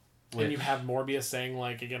 And you have Morbius saying,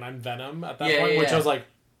 like, again, I'm Venom at that point, which I was like...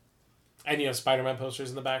 And you have Spider-Man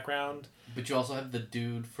posters in the background. But you also have the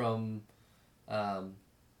dude from the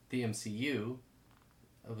MCU.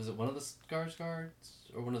 Was it one of the Skarsgårds?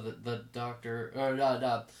 Or one of the Doctor... Or,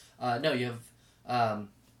 no, you have...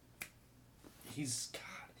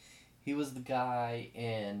 He was the guy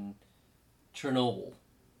in Chernobyl.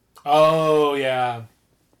 Oh, yeah.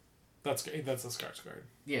 That's a Skarsgård.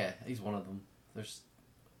 Yeah, he's one of them. There's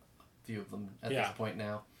a few of them at this point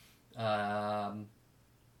now.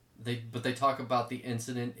 They talk about the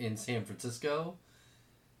incident in San Francisco,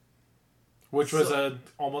 which was a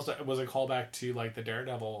callback to like the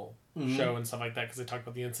Daredevil show and stuff like that because they talked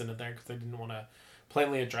about the incident there because they didn't want to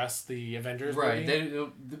plainly address the Avengers movie.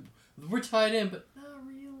 Right, we're tied in, but not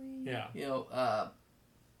really. Yeah, you know,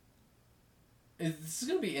 this is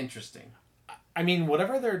gonna be interesting. I mean,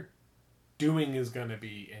 whatever they're doing is gonna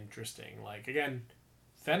be interesting. Like again,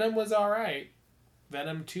 Venom was all right.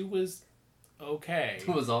 Venom 2 was okay. It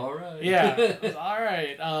was all right. Yeah, it was all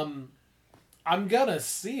right. I'm gonna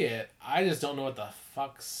see it. I just don't know what the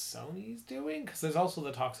fuck Sony's doing because there's also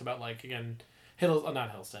the talks about like again,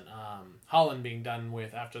 Holland being done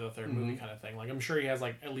with after the third movie kind of thing. Like I'm sure he has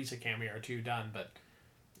like at least a cameo or two done, but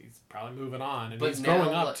he's probably moving on and he's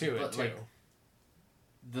growing up to it too. Like,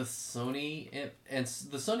 the Sony and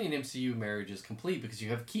MCU marriage is complete because you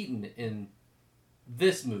have Keaton in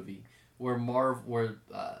this movie. Where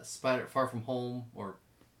Far From Home, or...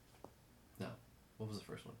 No. What was the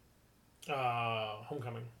first one?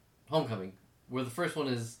 Homecoming. Where the first one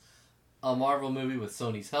is a Marvel movie with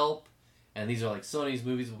Sony's help, and these are like Sony's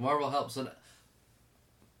movies with Marvel help, so...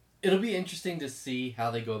 It'll be interesting to see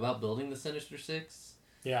how they go about building the Sinister Six.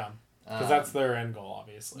 Yeah. Because that's their end goal,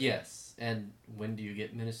 obviously. Yes. And when do you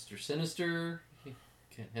get Minister Sinister? You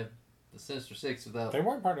can't have... The Sinister Six without... They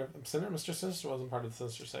weren't part of... Mr. Sinister wasn't part of the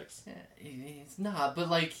Sinister Six. Yeah, it's not, but,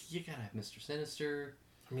 like, you gotta have Mr. Sinister.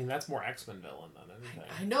 I mean, that's more X-Men villain than anything.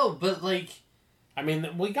 I know, but, like... I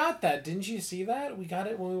mean, we got that. Didn't you see that? We got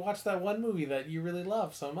it when we watched that one movie that you really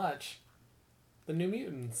love so much. The New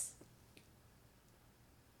Mutants.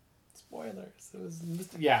 Spoilers. It was...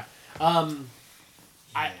 Yeah.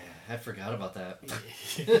 I forgot about that.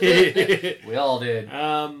 We all did.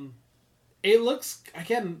 It looks,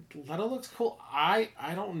 again, Leto looks cool. I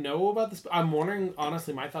don't know about this. I'm wondering,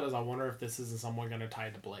 honestly, my thought is I wonder if this is someone going to tie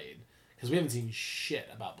it to Blade. Because we haven't seen shit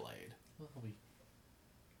about Blade. Well,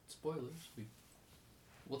 spoilers.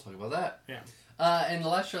 We'll talk about that. Yeah. And the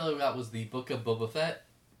last trailer we got was the Book of Boba Fett.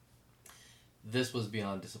 This was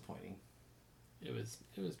beyond disappointing. It was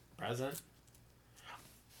present.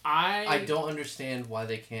 I don't understand why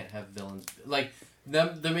they can't have villains. Like,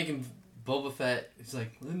 they're making... Boba Fett is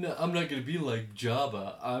like, I'm not going to be like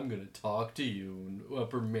Jabba. I'm going to talk to you and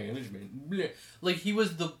upper management. Bleh. Like, he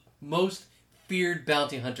was the most feared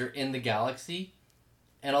bounty hunter in the galaxy.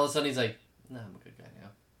 And all of a sudden he's like, nah, I'm a good guy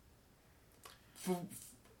now.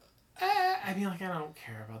 I mean, like, I don't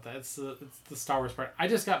care about that. It's the Star Wars part.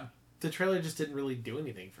 The trailer just didn't really do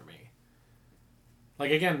anything for me.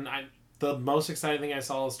 Like, again, the most exciting thing I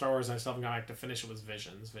saw of Star Wars, and I still haven't got back to finish it, was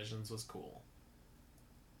Visions. Visions was cool.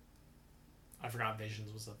 I forgot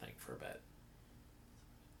Visions was a thing for a bit.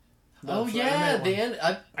 The end.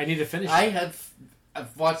 I need to finish it. I have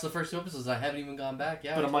I've watched the first 2 episodes. I haven't even gone back.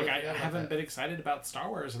 Yeah, but I'm like, totally I haven't been excited about Star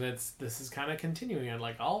Wars, and this is kind of continuing. And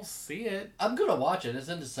like, I'll see it. I'm gonna watch it. It's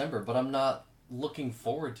in December, but I'm not looking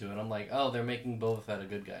forward to it. I'm like, oh, they're making Boba Fett a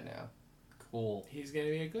good guy now. Cool. He's gonna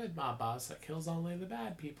be a good mob boss that kills only the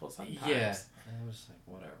bad people sometimes. Yeah. I was like,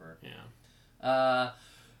 whatever. Yeah.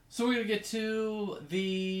 So we're gonna get to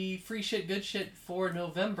the free shit, good shit for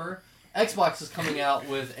November. Xbox is coming out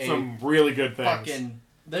with some really good things. Fucking,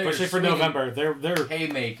 especially for November. They're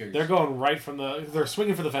haymakers. They're going right from they're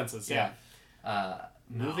swinging for the fences. Yeah.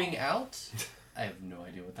 Moving out. I have no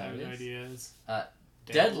idea what that is. No ideas.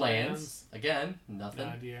 Deadlands. Again, nothing.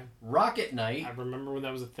 No idea. Rocket Knight. I remember when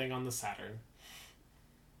that was a thing on the Saturn.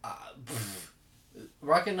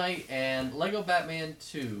 Rocket Knight and Lego Batman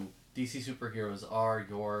 2 DC Superheroes are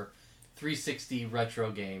your 360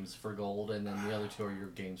 retro games for gold, and then the other 2 are your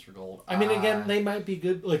games for gold. I mean, again, they might be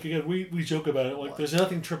good. Like, again, we joke about it. Like, there's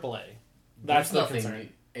nothing AAA. That's the nothing concern.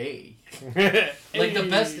 A. Like, the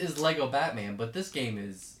best is Lego Batman, but this game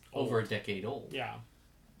is over a decade old. Yeah.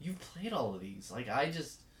 You've played all of these. Like,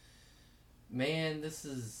 man, this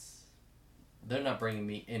is... They're not bringing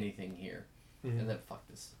me anything here. Mm-hmm. And then, fuck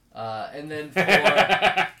this. And then for...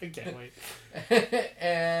 I can't wait.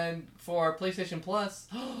 And for PlayStation Plus...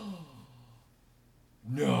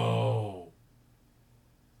 No.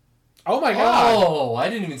 Oh my god. Oh, I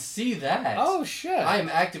didn't even see that. Oh shit. I am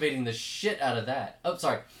activating the shit out of that. Oh,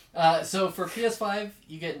 sorry. So for PS5,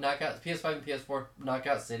 you get PS5 and PS4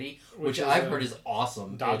 Knockout City, which I've heard is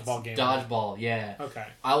awesome. Dodgeball game. Dodgeball, yeah. Okay.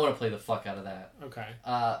 I want to play the fuck out of that. Okay.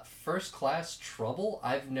 First Class Trouble.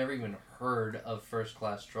 I've never even heard of First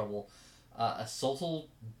Class Trouble. A social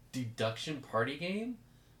deduction party game.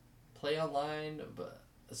 Play online,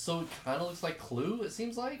 so it kind of looks like Clue. It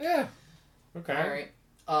seems like. Yeah. Okay. All right.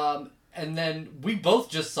 And then we both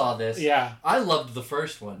just saw this. Yeah. I loved the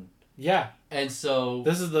first one. Yeah. And so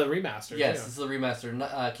this is the remaster. Yes, too. this is the remaster.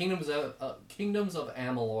 Kingdoms of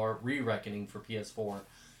Amalur: Re-Reckoning for PS4.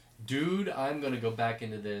 Dude, I'm gonna go back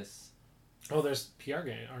into this. Oh, there's PR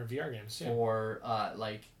game or VR games too. For I'm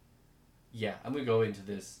gonna go into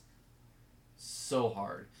this so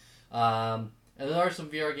hard. And there are some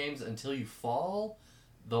VR games. Until You Fall,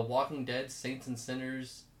 The Walking Dead, Saints and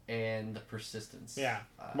Sinners, and The Persistence. Yeah.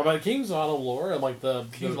 But like Kingdoms of Amalur, and like the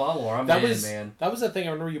Kingdoms of Amalur, man. That was the thing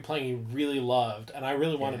I remember you playing. You really loved, and I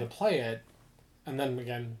really wanted to play it. And then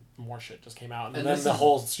again, more shit just came out, and then the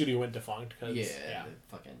whole studio went defunct because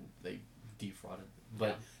they defrauded.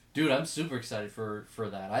 But dude, I'm super excited for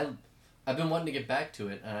that. I've been wanting to get back to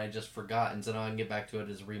it, and I just forgot, and so now I can get back to it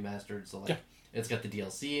as remastered. So it's got the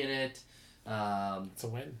DLC in it. It's a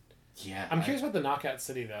win. Yeah, I'm curious about the Knockout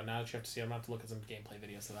City though. Now that you have to see, I'm gonna have to look at some gameplay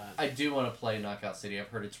videos of that. I do want to play Knockout City. I've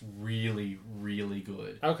heard it's really, really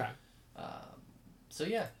good. Okay. So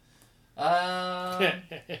yeah.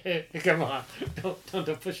 Come on,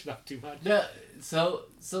 don't push it up too much. Yeah. So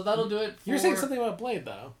that'll do it. You're saying something about Blade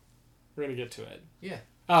though. We're gonna get to it. Yeah.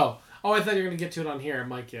 Oh, I thought you were gonna get to it on here,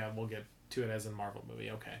 Mike. Yeah, we'll get to it as a Marvel movie.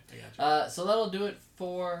 Okay, I got you. So that'll do it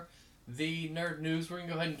for the nerd news. We're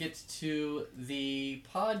gonna go ahead and get to the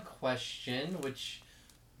pod question, which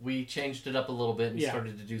we changed it up a little bit and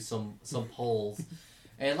started to do some polls.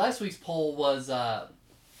 And last week's poll was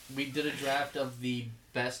we did a draft of the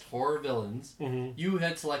best horror villains. Mm-hmm. You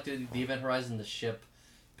had selected the Event Horizon, the Ship,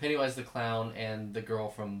 Pennywise the Clown, and the girl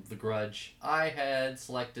from The Grudge. I had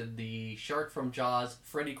selected the shark from Jaws,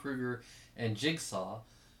 Freddy Krueger, and Jigsaw.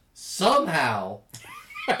 Somehow,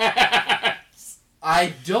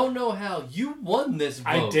 I don't know how you won this vote.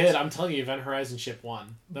 I did. I'm telling you, Event Horizon Ship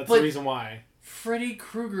won. That's the reason why. Freddy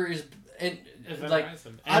Krueger is... Event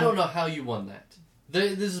Horizon. I don't know how you won that.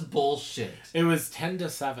 This is bullshit. It was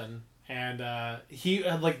 10-7. And he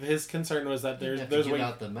his concern was that there's give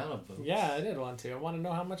out the amount of votes. Yeah, I did want to. I want to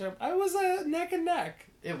know how much I was neck and neck.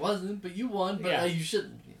 It wasn't, but you won. But you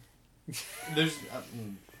shouldn't. There's.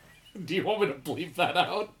 Do you want me to bleep that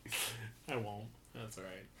out? I won't. That's all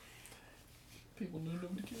right. People know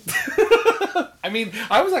nobody cares. I mean,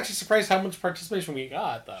 I was actually surprised how much participation we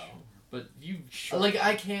got, though. But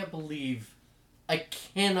I cannot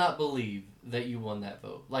believe that you won that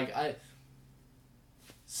vote.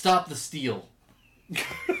 Stop the steal.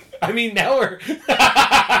 I mean, now we're...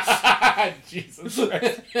 Jesus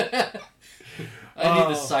Christ. I need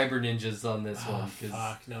the cyber ninjas on this one.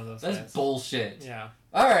 Fuck. No, those that's guys. Bullshit. Yeah.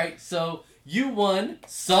 Alright, so you won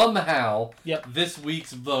somehow Yep. this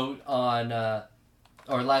week's vote on...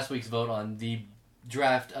 or last week's vote on the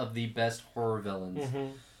draft of the best horror villains.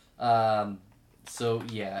 Mm-hmm. So,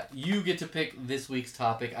 yeah. You get to pick this week's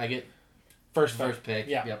topic. I get... First pick.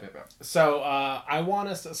 Yeah. Yep. So, I want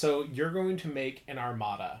us to... So, you're going to make an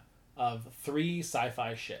armada of 3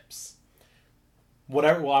 sci-fi ships.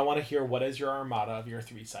 Whatever. Well, I want to hear what is your armada of your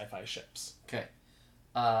 3 sci-fi ships. Okay.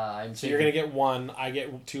 So you're gonna get 1. I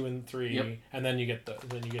get 2 and 3, Yep. and then you get to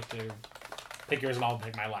pick yours, and I'll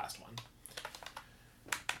pick my last one.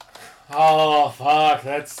 Oh fuck!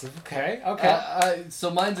 That's okay. Okay. So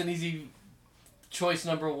mine's an easy choice.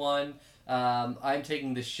 Number 1. I'm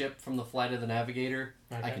taking the ship from the Flight of the Navigator.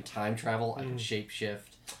 Okay. I can time travel. I can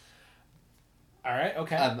shapeshift. All right.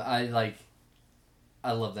 Okay.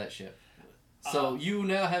 I love that ship. So you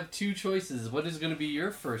now have 2 choices. What is going to be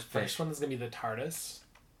your first pick? First one is gonna be the TARDIS.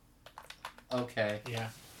 Okay. Yeah.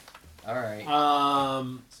 All right.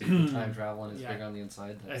 So you can time travel and it's big on the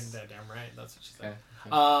inside. That's damn right. That's what she said.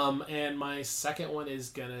 Okay. And my second one is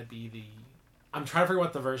gonna be the. I'm trying to figure out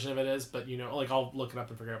what the version of it is, but I'll look it up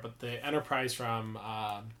and figure it out. But the Enterprise from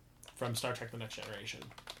Star Trek: The Next Generation.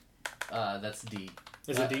 That's D.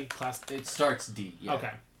 Is it D class? It starts D. Yeah.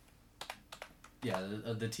 Okay. Yeah,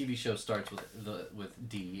 the TV show starts with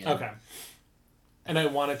D. Okay. And I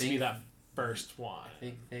want it to be that first one. I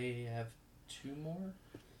think they have 2 more.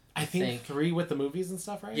 I think 3 with the movies and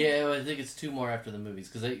stuff, right? Yeah, I think it's 2 more after the movies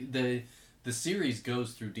because the series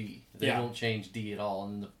goes through D. They don't change D at all,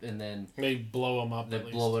 and then they blow them up. They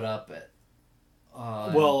blow it up.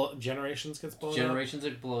 Generations gets blown up. Generations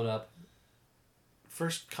get blown up.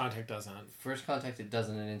 First Contact doesn't. First Contact it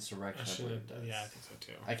doesn't, in Insurrection. Yeah, I think so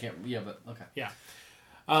too. I can't. Yeah, but okay. Yeah.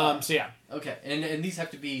 So yeah. Okay, and these have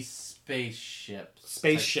to be spaceships.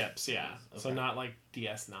 Spaceships, yeah. Okay. So not like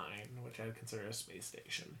DS9, which I would consider a space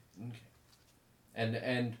station. Okay.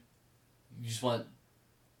 And you just want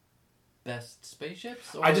best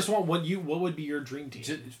spaceships? Or I just want what would be your dream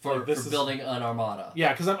team for building an armada?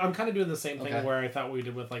 Yeah, because I'm kind of doing the same thing Okay. where I thought we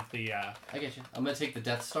did with like the. I get you. I'm gonna take the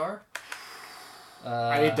Death Star.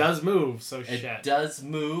 It does move, so shit. It does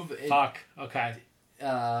move. Fuck. Okay.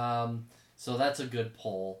 So that's a good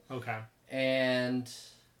poll. Okay. And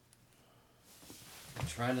I'm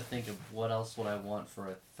trying to think of what else would I want for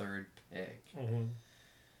a third pick. Mm-hmm.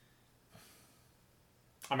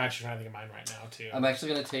 I'm actually trying to think of mine right now too. I'm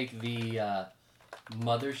actually going to take the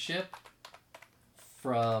Mothership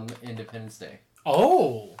from Independence Day.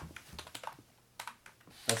 Oh!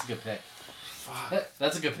 That's a good pick. Fuck.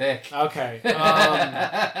 That's a good pick. Okay.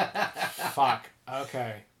 Fuck.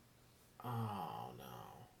 Okay. Oh no.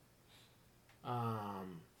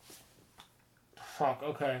 Fuck.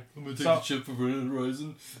 Okay. I'm gonna take the ship from Red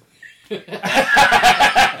Horizon.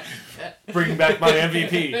 Bring back my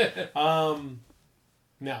MVP.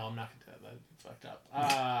 No, I'm not gonna do that. That's fucked up.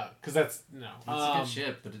 Because that's no. It's a good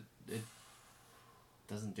ship, but it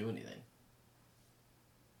doesn't do anything.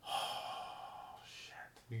 Oh shit.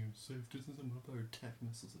 Being safe distance, I'm gonna fire attack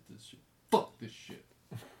missiles at this ship. Fuck this shit.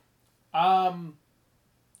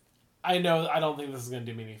 I know. I don't think this is gonna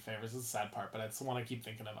do me any favors. This is the sad part, but it's the one I keep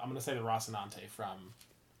thinking of. I'm gonna say the Rocinante from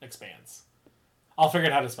Expanse. I'll figure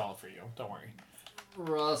out how to spell it for you. Don't worry.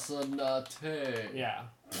 Rocinante. Yeah.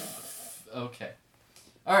 Okay.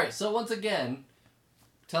 Alright, so once again,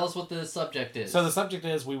 tell us what the subject is. So the subject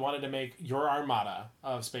is we wanted to make your armada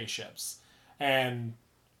of spaceships. And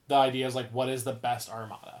the idea is like, what is the best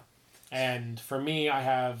armada? And for me, I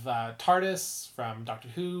have TARDIS from Doctor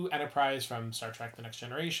Who, Enterprise from Star Trek The Next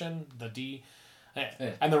Generation, the D,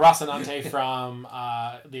 and the Rocinante from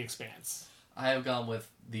The Expanse. I have gone with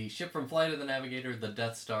the ship from Flight of the Navigator, the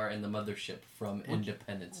Death Star, and the Mothership from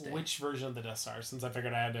Independence Day. Which version of the Death Star? Since I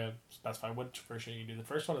figured I had to specify which version you do, the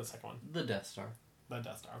first one or the second one? The Death Star. The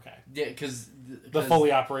Death Star, okay. Yeah, because... The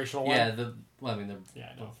fully operational one? Yeah, they're... Yeah,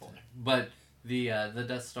 I know fully. But the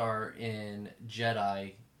Death Star in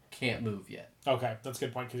Jedi can't move yet. Okay, that's a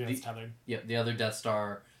good point, because it's tethered. Yep, the other Death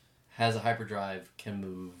Star has a hyperdrive, can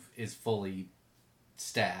move, is fully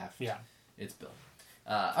staffed. Yeah. It's built.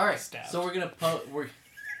 All right, Staffed. so we're gonna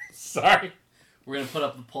Sorry. We're gonna put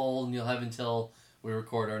up the poll, and you'll have until we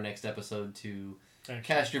record our next episode to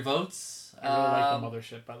cast your votes. I really like the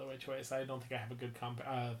Mothership, by the way, choice. I don't think I have a good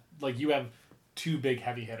like you have 2 big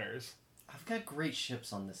heavy hitters. I've got great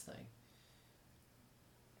ships on this thing.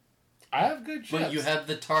 I have good ships. But you have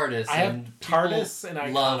the TARDIS. I have TARDIS and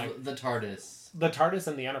Iconic. Love the TARDIS. The TARDIS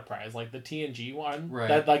and the Enterprise, like the TNG one.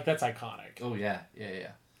 Right. That's iconic. Oh yeah.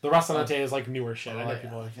 The Rocinante is like newer shit. I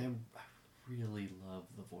know I really love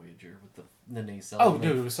the Voyager with the nacelle. Oh,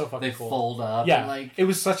 dude, it was so fucking cool. They fold up. Yeah, and like it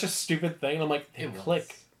was such a stupid thing. I'm like, they click,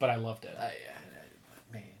 was. but I loved it.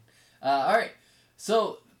 Man. All right,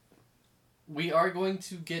 so we are going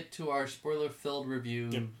to get to our spoiler-filled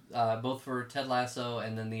review, both for Ted Lasso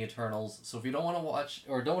and then the Eternals. So if you don't want to watch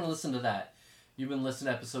or don't want to listen to that, you've been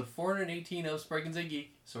listening to episode 418 of Sprague and Zay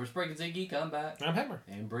Geek. So we're Sprague and Zay Geek. I'm back. I'm Hammer.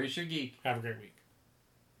 Embrace your geek. Have a great week.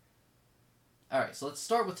 All right, so let's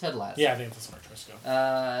start with Ted Lasso. Yeah, I think that's a smart choice to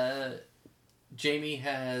go. Jamie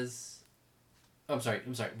has... I'm sorry.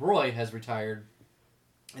 Roy has retired,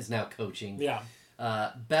 is now coaching. Yeah.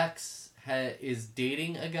 Bex is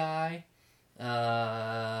dating a guy,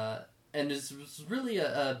 and is really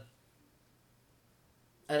an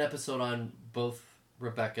episode on both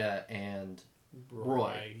Rebecca and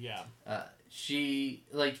Roy. Yeah. She,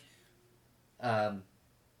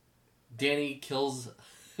 Danny kills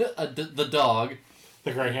the dog.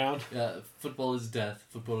 The Greyhound. Football is death.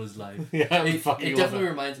 Football is life. Yeah, it definitely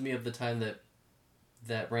reminds me of the time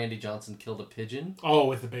that Randy Johnson killed a pigeon. Oh,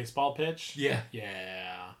 with the baseball pitch? Yeah.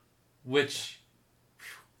 Yeah. Which,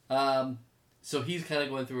 so he's kind of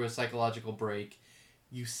going through a psychological break.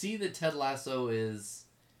 You see that Ted Lasso is...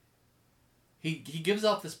 He gives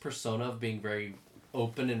off this persona of being very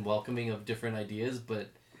open and welcoming of different ideas, but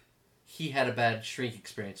he had a bad shrink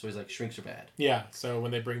experience, so he's like, shrinks are bad. Yeah, so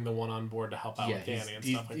when they bring the one on board to help out with Danny and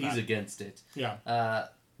stuff like that. He's against it. Yeah.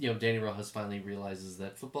 Danny Rojas finally realizes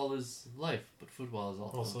that football is life, but football is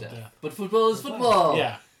also death. But football is football!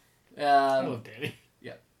 Yeah. I love Danny.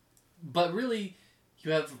 Yeah. But really,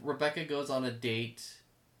 you have Rebecca goes on a date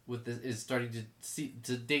is starting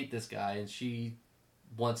to date this guy, and she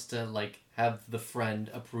wants to, have the friend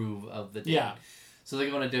approve of the date. Yeah. So they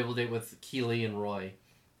go on a double date with Keely and Roy.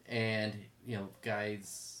 And,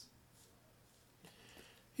 guy's...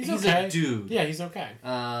 He's okay. a dude. Yeah, he's okay.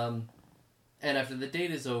 And after the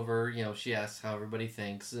date is over, she asks how everybody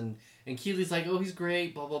thinks. And Keely's like, oh, he's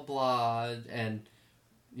great, blah, blah, blah. And,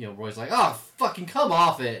 Roy's like, oh, fucking come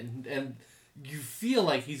off it. And you feel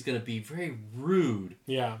like he's going to be very rude.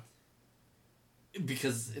 Yeah.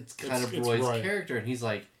 Because it's kind of Roy's character. And he's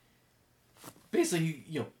like, basically,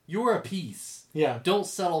 you're a piece. Yeah. Don't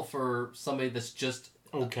settle for somebody that's just...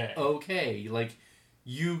 Okay. Okay.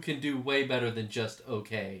 You can do way better than just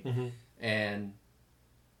okay. Mm-hmm. And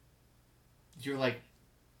you're like,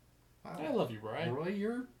 wow, I love you, Roy. Roy,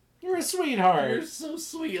 you're a sweetheart. You're so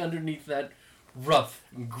sweet underneath that rough,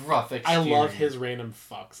 gruff exterior. I love his random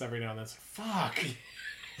fucks every now and then. It's like, fuck.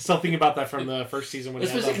 Something about that from the first season. When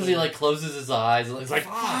especially because he closes his eyes. And he's like,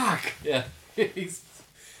 fuck. Yeah. he's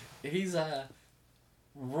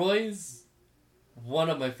Roy's one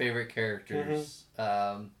of my favorite characters.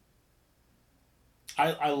 Mm-hmm.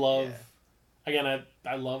 I love, again,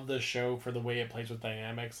 I love the show for the way it plays with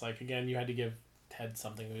dynamics. Again, you had to give Ted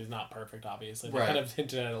something who's not perfect, obviously. They kind of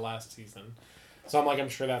hinted at it last season. So I'm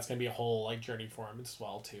sure that's going to be a whole, journey for him as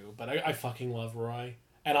well, too. But I fucking love Roy.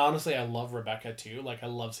 And honestly, I love Rebecca, too. I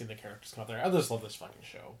love seeing the characters come out there. I just love this fucking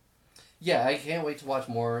show. Yeah, I can't wait to watch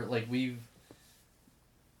more.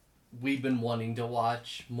 We've been wanting to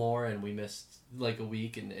watch more, and we missed a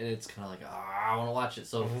week, and it's kind of I want to watch it.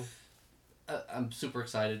 So I'm super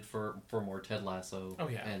excited for more Ted Lasso. Oh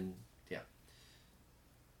yeah, and yeah,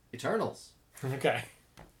 Eternals. Okay.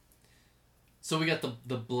 So we got the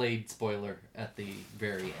Blade spoiler at the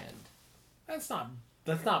very end. That's not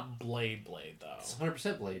Blade though. It's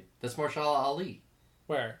 100% Blade. That's Mahershala Ali.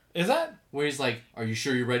 Where is that? Where he's like, "Are you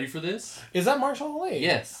sure you're ready for this?" Is that Mahershala Ali?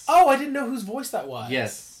 Yes. Oh, I didn't know whose voice that was.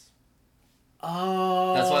 Yes.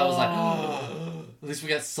 Oh. That's why I was like, oh, at least we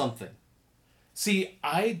got something. See,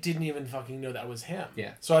 I didn't even fucking know that was him.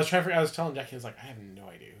 Yeah. So I was trying to. I was telling Jackie, I was like, I have no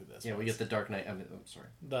idea who this. Yeah, was. we get the Dark Knight. I'm sorry.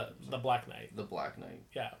 The Black Knight. The Black Knight.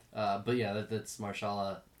 Yeah. But yeah, that's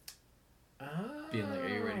Mahershala being like, "Are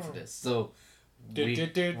you ready for this?" So we're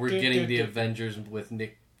getting the Avengers with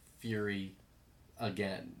Nick Fury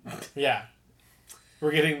again. Yeah.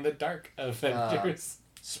 We're getting the Dark Avengers.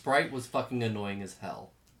 Sprite was fucking annoying as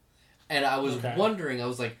hell. And I was wondering, I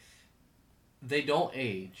was like, they don't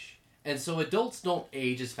age. And so adults don't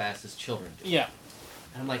age as fast as children do. Yeah.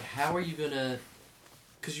 And I'm like, how are you going to...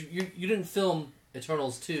 Because you didn't film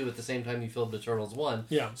Eternals 2 at the same time you filmed Eternals 1.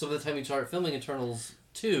 Yeah. So by the time you start filming Eternals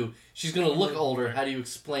 2, she's going to look older. How do you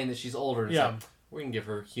explain that she's older? And yeah. We're going to give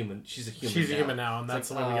her human... She's a human She's now. a human now, and that's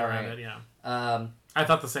the way we get around it, yeah. I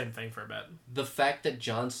thought the same thing for a bit. The fact that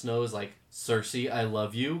Jon Snow is like, Cersei, I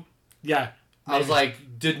love you. Yeah. I was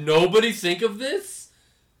like, did nobody think of this?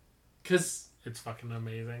 Because... It's fucking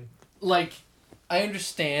amazing. I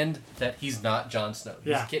understand that he's not Jon Snow.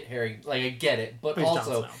 He's Kit Harington. I get it. But he's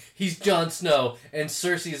also, he's Jon Snow, and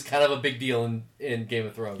Cersei is kind of a big deal in Game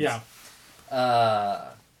of Thrones. Yeah.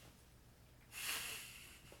 Kumail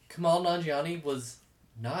Nanjiani was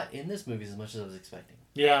not in this movie as much as I was expecting.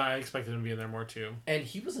 Yeah, I expected him to be in there more, too. And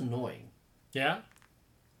he was annoying. Yeah?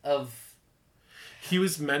 He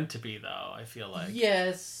was meant to be, though, I feel like.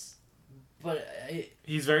 Yes, but...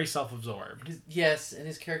 He's very self-absorbed. Yes, and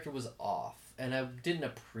his character was off. And I didn't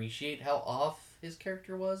appreciate how off his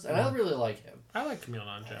character was, and I really like him. I like Camille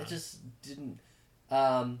Nanjian. I just didn't.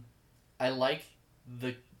 I like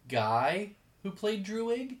the guy who played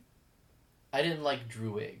Druig. I didn't like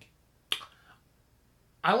Druig.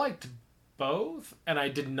 I liked both, and I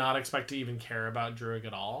did not expect to even care about Druig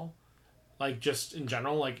at all. Like, just in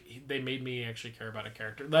general, like, they made me actually care about a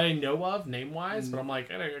character that I know of, name-wise, but I'm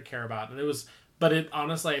like, I don't care about. And it was... But it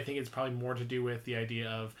honestly, I think it's probably more to do with the idea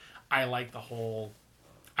of, I like the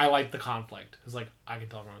conflict. It's like, I can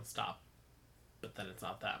tell everyone to stop, but then it's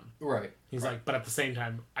not them. Right. He's right. like, but at the same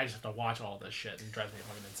time, I just have to watch all this shit and it drives me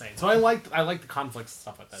fucking insane. So I like the conflicts and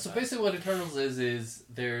stuff like that. So basically what Eternals is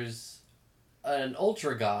there's an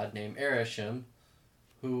ultra god named Ereshkigal,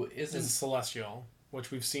 who isn't... Is celestial, which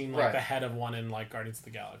we've seen, like, the head of one in, like, Guardians of the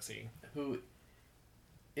Galaxy. Who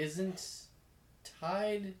isn't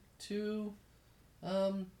tied to...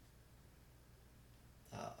 God,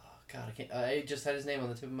 I can't... I just had his name on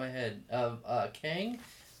the tip of my head. Kang?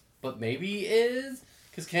 But maybe is?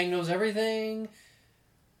 Because Kang knows everything.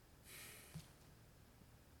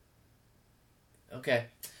 Okay.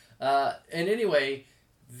 And anyway,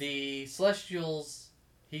 the Celestials...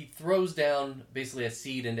 He throws down basically a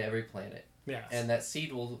seed into every planet. Yes. And that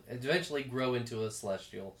seed will eventually grow into a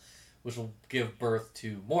Celestial, which will give birth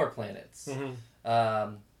to more planets.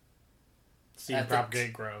 Mm-hmm. Seed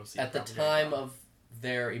propagate grows. At the time of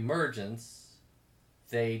their emergence,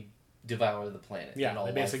 they devour the planet. Yeah, and all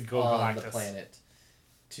they basically go on Galactus. the planet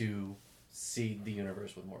to seed the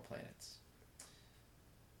universe with more planets.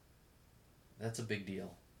 That's a big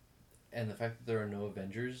deal. And the fact that there are no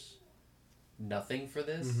Avengers, nothing for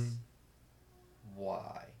this,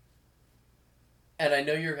 why? And I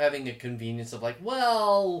know you're having a convenience of like,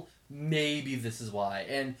 well, maybe this is why.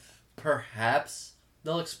 And perhaps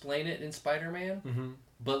they'll explain it in Spider-Man,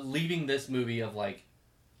 but leaving this movie of like,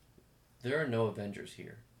 there are no Avengers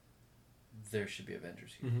here. There should be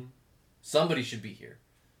Avengers here. Somebody should be here.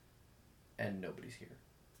 And nobody's here.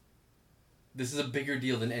 This is a bigger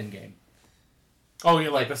deal than Endgame. Oh, yeah,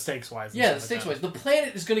 like the stakes-wise. Yeah, the stakes-wise. The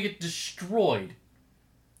planet is going to get destroyed.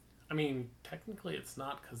 I mean, technically it's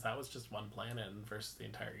not, because that was just one planet versus the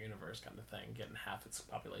entire universe kind of thing, getting half its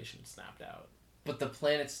population snapped out. But the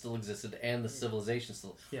planet still existed, and the civilization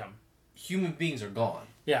still... Yeah. Human beings are gone.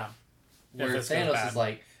 Yeah. Where Thanos is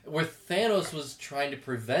like... Where Thanos was trying to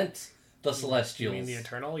prevent the Celestials. You mean the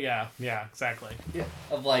Eternal? Yeah, yeah, exactly. Yeah.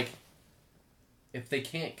 Of like, if they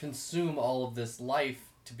can't consume all of this life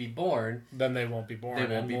to be born... Then they won't be born.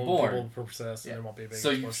 They won't be born. People will persist, and there won't be a big So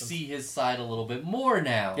explosion. you see his side a little bit more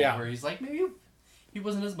now. Yeah. Where he's like, maybe he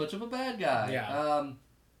wasn't as much of a bad guy. Yeah.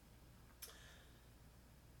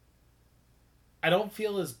 I don't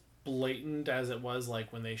feel as blatant as it was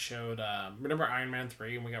like when they showed remember Iron Man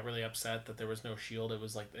 3 and we got really upset that there was no shield, it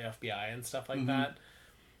was like the FBI and stuff like that.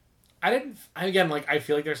 I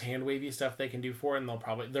feel like there's hand wavy stuff they can do for it,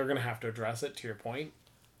 and they're gonna have to address it, to your point.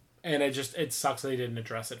 And it sucks that they didn't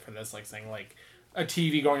address it for this, like saying like a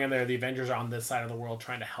TV going in there, the Avengers are on this side of the world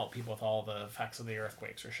trying to help people with all the effects of the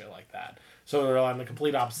earthquakes or shit like that. So they're on the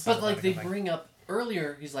complete opposite But side. like they bring up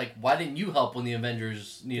earlier, he's like, why didn't you help when the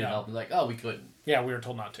Avengers needed help? And like, oh, we couldn't. Yeah, we were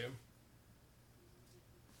told not to.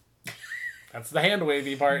 That's the hand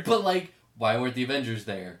wavy part. But like, why weren't the Avengers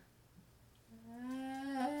there?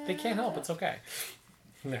 They can't help, it's okay.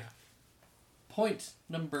 Yeah. Point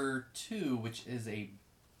number 2, which is a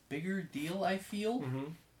bigger deal, I feel,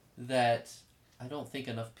 that I don't think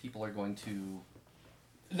enough people are going to...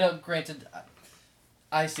 No, granted,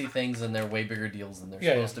 I see things and they're way bigger deals than they're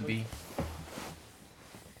supposed to be.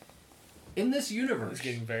 In this universe... It's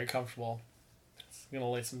getting very comfortable. It's going to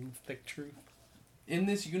lay some thick truth. In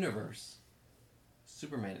this universe,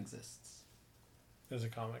 Superman exists. As a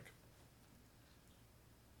comic.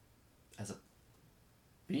 As a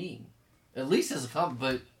being. At least as a comic,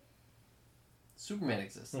 but Superman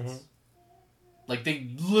exists. Like, they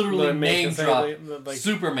literally name drop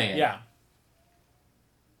Superman. Yeah.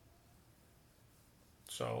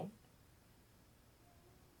 So?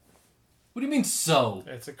 What do you mean, so?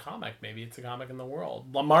 It's a comic. Maybe it's a comic in the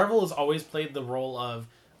world. Marvel has always played the role of,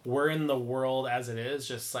 we're in the world as it is,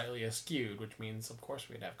 just slightly askewed, which means, of course,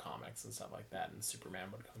 we'd have comics and stuff like that, and Superman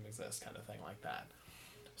would come exist, kind of thing like that.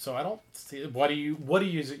 So I don't see... What do you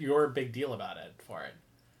your big deal about it for it?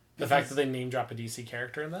 The fact that they name drop a DC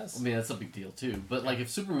character in this? I mean, that's a big deal, too. But, like, if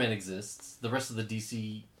Superman exists, the rest of the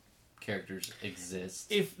DC characters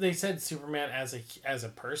exist. If they said Superman as a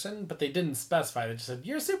person, but they didn't specify, they just said,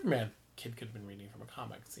 you're Superman. Kid could have been reading from a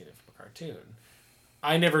comic, seen it from a cartoon.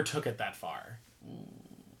 I never took it that far.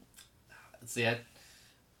 See, I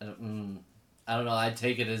don't know. I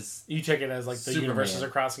take it as... You take it as, like, the Superman. universes are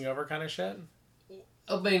crossing over kind of shit?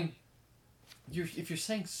 I mean, if you're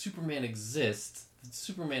saying Superman exists, then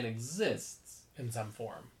Superman exists in some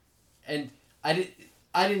form. And I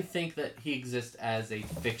didn't think that he exists as a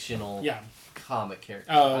fictional comic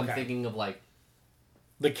character. Oh, okay. I'm thinking of like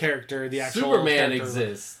the character, the actual Superman character.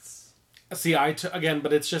 exists. See, again,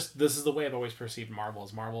 but it's just, this is the way I've always perceived Marvel.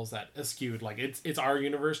 Is Marvel's that skewed, like it's our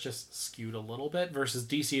universe just skewed a little bit, versus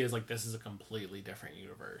DC is like, this is a completely different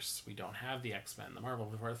universe. We don't have the X-Men, the Marvel,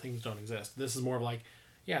 where things don't exist. This is more of like,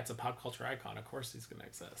 yeah, it's a pop culture icon. Of course he's gonna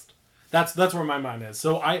exist. That's where my mind is.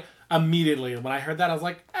 So I immediately, when I heard that, I was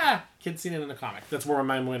like, kid's seen it in a comic. That's where my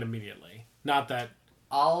mind went immediately. Not that.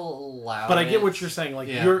 I'll allow But it. I get what you're saying. Like,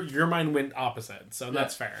 your mind went opposite, so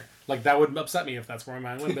that's fair. Like, that would upset me if that's where my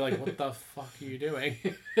mind went. Be like, what the fuck are you doing?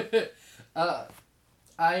 The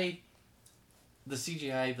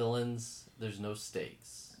CGI villains, there's no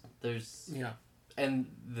stakes. And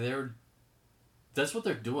that's what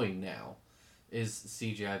they're doing now, is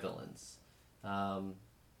CGI villains.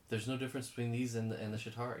 There's no difference between these and the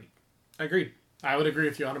Chitauri. Agreed. I would agree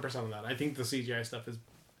with you 100% on that. I think the CGI stuff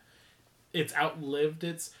it's outlived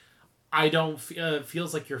its. I don't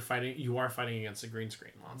feels like you are fighting against a green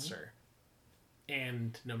screen monster,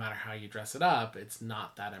 and no matter how you dress it up, it's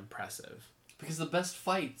not that impressive. Because the best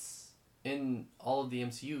fights in all of the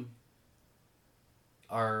MCU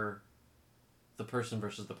are the person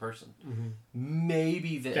versus the person. Mm-hmm.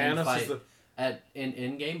 Maybe the Thanos end fight in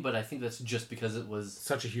Endgame, but I think that's just because it was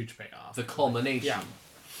such a huge payoff. The culmination. Yeah.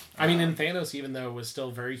 I mean, in Thanos, even though it was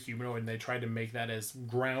still very humanoid, they tried to make that as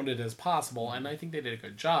grounded as possible, and I think they did a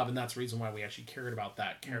good job, and that's the reason why we actually cared about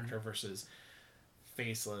that character versus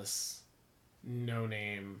faceless,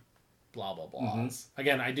 no-name, blah, blah, blahs. Mm-hmm.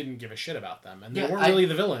 Again, I didn't give a shit about them, and they weren't really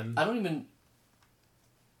the villain. I don't even...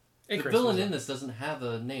 Icarus, the villain in this doesn't have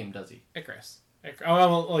a name, does he? Icarus. Oh,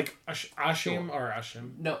 well, like Ashim or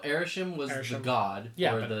Ashim? No, Arishem was the god,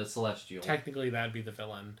 or the celestial. Technically, that'd be the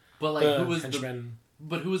villain. But like, who was henchman?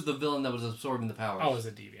 But who was the villain that was absorbing the powers? Oh, it was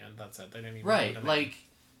a deviant. That's it. They didn't even right. Like,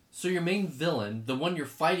 so your main villain, the one you're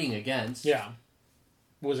fighting against,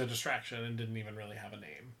 was a distraction and didn't even really have a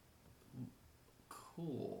name.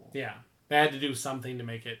 Cool. Yeah, they had to do something to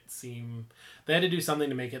make it seem. They had to do something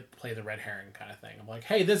to make it play the red herring kind of thing. I'm like,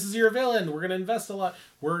 hey, this is your villain. We're gonna invest a lot.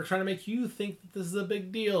 We're trying to make you think that this is a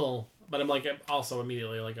big deal. But I'm like, also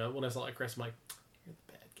immediately like when I saw like Chris, I'm like, you're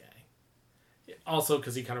the bad guy. Also,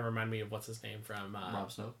 because he kind of reminded me of what's his name from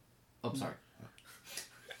Rob Snow. Oh, sorry.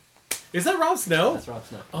 Is that Rob Snow? That's Rob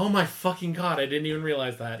Snow. Oh my fucking god! I didn't even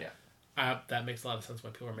realize that. Yeah. That makes a lot of sense why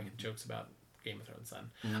people are making jokes about Game of Thrones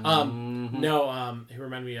then. Mm-hmm. He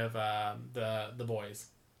reminded me of the boys.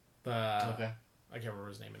 Okay. I can't remember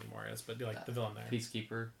his name anymore. But like the villain there.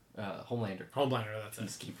 Peacekeeper. Homelander. That's it.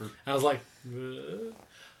 Peacekeeper. I was like,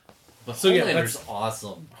 but so Homelander's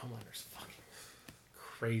awesome. Homelander's fucking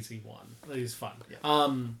crazy one. He's fun. Yeah.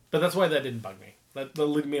 But that's why that didn't bug me. That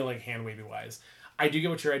leave me like hand wavy wise. I do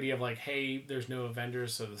get what your idea of like, hey, there's no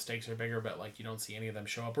Avengers, so the stakes are bigger, but like you don't see any of them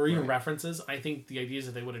show up or even references. I think the idea is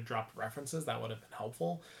if they would have dropped references, that would have been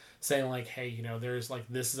helpful. Saying like, hey, you know, there's like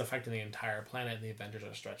this is affecting the entire planet, and the Avengers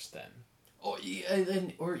are stretched thin. Oh,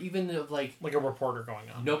 or even of like a reporter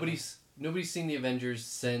going on. Nobody's seen the Avengers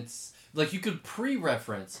since like you could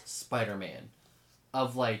pre-reference Spider-Man,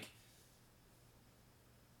 of like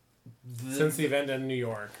since the event in New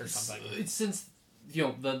York or something. It's since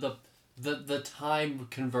the time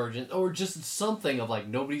convergence or just something of like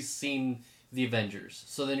nobody's seen the Avengers.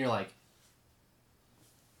 So then you're like,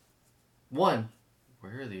 one,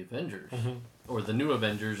 where are the Avengers? Mm-hmm. Or the new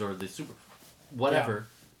Avengers or the super whatever. Yeah.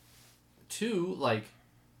 Two, like,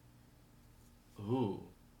 ooh,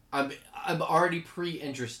 I'm already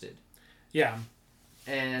pre-interested. Yeah.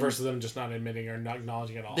 And versus them just not admitting or not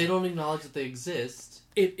acknowledging at all. They don't acknowledge that they exist.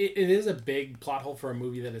 It is a big plot hole for a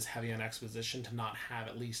movie that is heavy on exposition to not have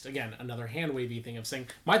at least, again, another hand-wavy thing of saying,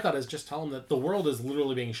 my thought is just tell them that the world is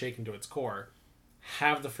literally being shaken to its core.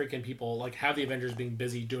 Have the freaking people, like, have the Avengers being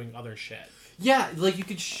busy doing other shit. Yeah, like, you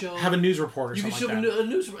could show... Have a news reporter or something like that. You could show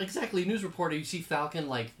a news reporter. You see Falcon,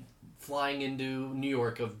 like, flying into New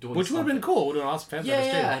York of doing which would have been cool. Would have been awesome fan service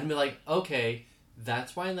too. Yeah, and be like, okay,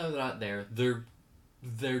 that's why they're not there.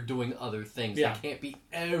 They're doing other things. Yeah. They can't be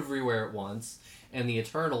everywhere at once. And the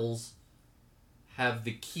Eternals have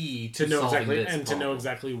the key to know solving exactly this and problem. to know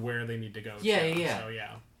exactly where they need to go. Yeah, to. yeah. So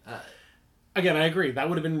yeah. Again, I agree. That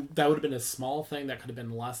would have been a small thing that could have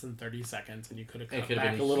been less than 30 seconds, and you could have cut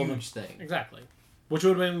back a little huge thing. Exactly. Which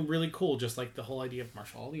would have been really cool. Just like the whole idea of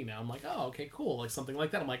Marshall Ali. Now I'm like, oh, okay, cool. Like something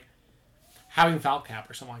like that. I'm like, having Falcap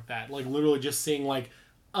or something like that. Like literally just seeing like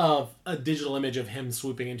a digital image of him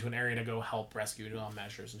swooping into an area to go help rescue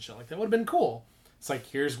measures and shit like that would have been cool. It's like,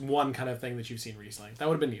 here's one kind of thing that you've seen recently. That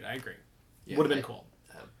would have been neat. I agree. Yeah, would have been cool.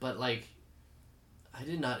 But like, I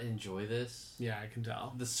did not enjoy this. Yeah, I can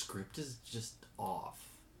tell. The script is just off.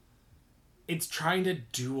 It's trying to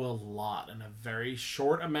do a lot in a very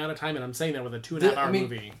short amount of time, and I'm saying that with a 2.5 hour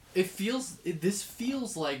movie. This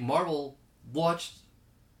feels like Marvel watched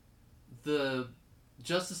the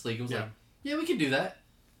Justice League and was like, yeah, we can do that.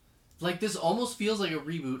 Like, this almost feels like a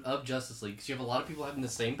reboot of Justice League, because you have a lot of people having the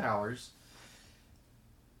same powers.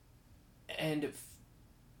 And it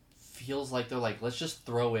feels like they're like, let's just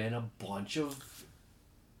throw in a bunch of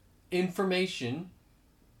information.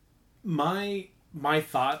 My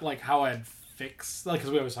thought, like, how I'd fix, like,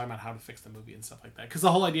 because we always talk about how to fix the movie and stuff like that. Because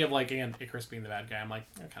the whole idea of, like, again, Icarus being the bad guy, I'm like,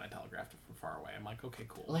 I kind of telegraphed it from far away. I'm like, okay,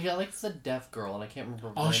 cool. Like, I like the deaf girl, and I can't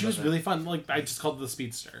remember. Oh, she was really fun. Like, I just called her the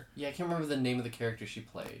Speedster. Yeah, I can't remember the name of the character she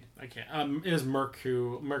played. I can't. It was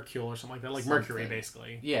Mercule or something like that. Like Mercury,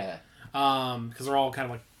 basically. Yeah. Because they're all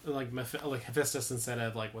kind of like Hephaestus instead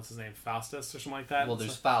of, like, what's his name, Faustus or something like that. Well,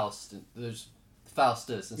 there's Faust. There's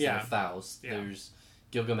Faustus instead of Faust. Yeah. There's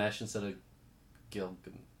Gilgamesh instead of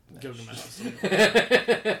Gilgamesh.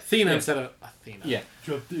 Athena instead of Athena. Yeah.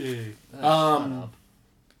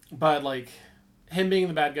 But like him being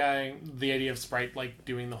the bad guy, the idea of Sprite like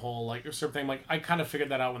doing the whole like sort of thing, like I kind of figured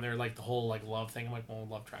that out when they're like the whole like love thing. I'm like, well,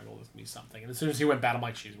 love triangle is me something. And as soon as he went bad, I'm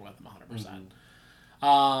like, she's with him 100%.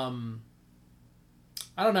 Mm-hmm.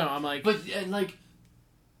 I don't know. I'm like, but and like,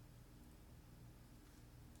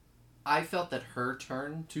 I felt that her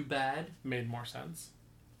turn to bad made more sense,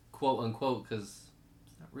 quote unquote, because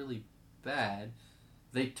it's not really bad.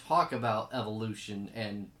 They talk about evolution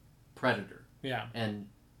and Predator. Yeah. And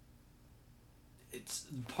it's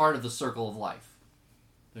part of the circle of life.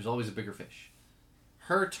 There's always a bigger fish.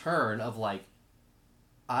 Her turn of like,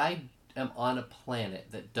 I am on a planet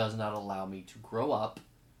that does not allow me to grow up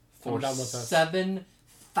for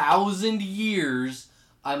 7,000 years.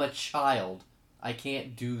 I'm a child. I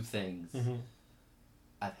can't do things. Mm-hmm.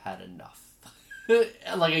 I've had enough.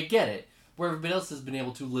 Like, I get it. Where everybody else has been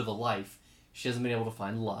able to live a life, she hasn't been able to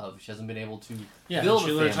find love. She hasn't been able to build a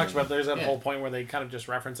family. She talks about there's that whole point where they kind of just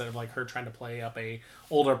reference it of like her trying to play up a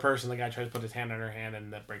older person. The guy tries to put his hand on her hand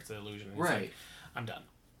and that breaks the illusion. And right. Like, I'm done.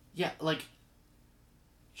 Yeah, like,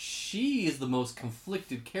 she is the most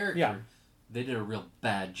conflicted character. Yeah. They did a real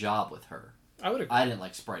bad job with her. I would agree. I didn't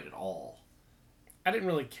like Sprite at all. I didn't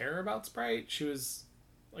really care about Sprite. She was,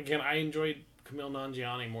 again, I enjoyed Camille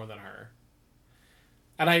Nanjiani more than her.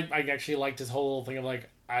 And I actually liked his whole thing of like,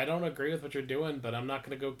 I don't agree with what you're doing, but I'm not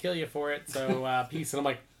going to go kill you for it, so peace. And I'm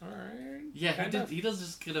like, alright. Yeah, he does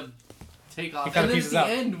just kind of take off. He kind of pieces out.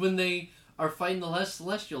 And then at the end, when they are fighting the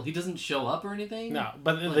Celestial, he doesn't show up or anything? No,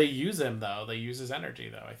 but they use him, though. They use his energy,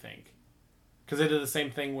 though, I think. Because they did the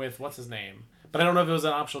same thing with, what's his name? But I don't know if it was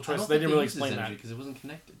an optional choice. They didn't really explain that. Because it wasn't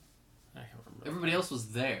connected. I can't remember. Everybody else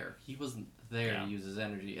was there. He wasn't there to use his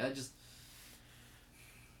energy.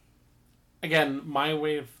 Again, my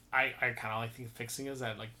way of... I kind of like fixing is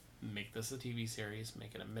that, like, make this a TV series,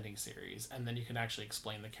 make it a mini series, and then you can actually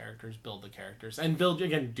explain the characters, build the characters, and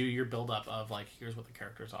do your build-up of, like, here's what the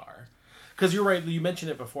characters are. Because you're right, you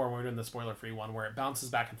mentioned it before when we were doing the spoiler-free one, where it bounces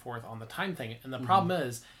back and forth on the time thing, and the problem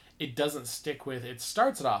is, it doesn't stick with... It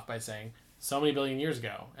starts it off by saying, so many billion years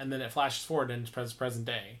ago, and then it flashes forward and it's present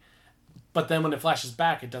day. But then when it flashes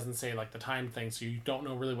back, it doesn't say, like, the time thing, so you don't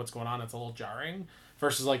know really what's going on. It's a little jarring.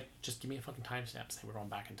 Versus, like, just give me a fucking timestamp, say we're going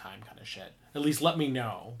back in time kind of shit. At least let me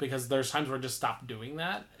know, because there's times where I just stop doing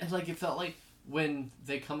that. And, like, it felt like when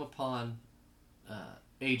they come upon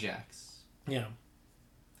Ajax. Yeah.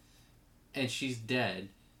 And she's dead.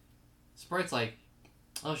 Sprite's like,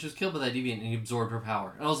 oh, she was killed by that deviant and he absorbed her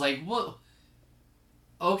power. And I was like, what?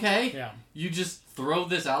 Okay. Yeah. You just throw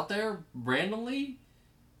this out there randomly?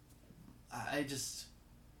 This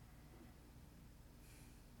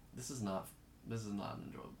is not an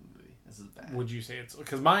enjoyable movie. This is bad. Would you say it's...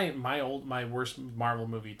 Because my worst Marvel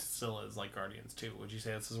movie still is, like, Guardians 2. Would you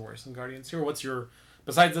say this is worse than Guardians 2? Or what's your...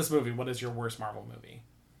 Besides this movie, what is your worst Marvel movie?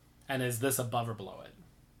 And is this above or below it?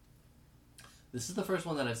 This is the first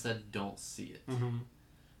one that I've said don't see it. Mm-hmm.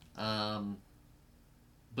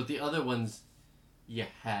 But the other ones you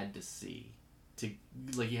had to see.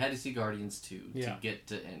 You had to see Guardians 2 to get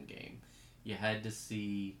to Endgame. You had to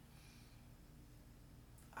see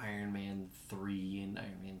Iron Man 3 and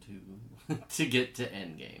Iron Man 2 to get to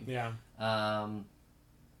Endgame. Yeah.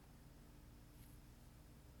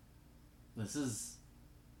 This is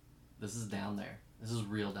down there. This is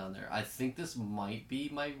real down there. I think this might be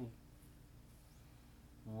my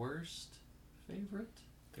worst favorite.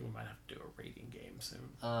 I think we might have to do a rating game soon.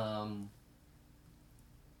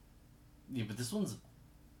 Yeah, but this is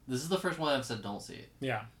the first one I've said don't see it.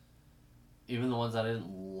 Yeah. Even the ones that I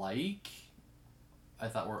didn't like, I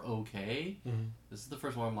thought were okay. Mm-hmm. This is the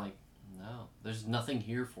first one I'm like, no, there's nothing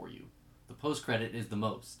here for you. The post-credit is the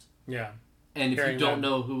most. Yeah. And if you don't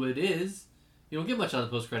know who it is, you don't get much out of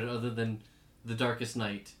the post-credit other than The Darkest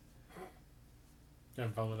Night. You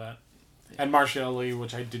have fun with that. And Marshall Ali,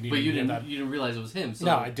 which I didn't even But you that. didn't realize it was him. So.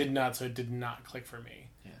 No, I did not, so it did not click for me.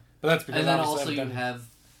 Yeah. But that's because and then also you have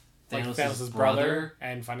Thanos' brother,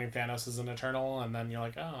 and finding Thanos as an Eternal, and then you're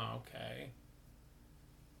like, oh, okay.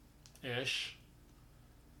 Ish.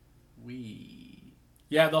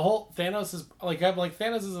 Yeah, the whole Thanos is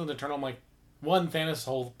Thanos is an Eternal. I'm like, Thanos'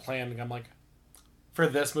 whole plan. I'm like, for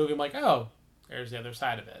this movie, I'm like, oh, there's the other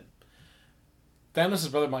side of it. Thanos'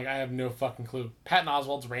 brother, I'm like, I have no fucking clue. Patton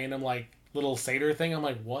Oswalt's random little satyr thing. I'm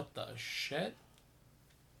like, what the shit?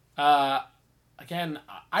 Again,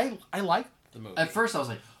 I like the movie. At first, I was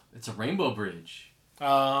like, it's a rainbow bridge.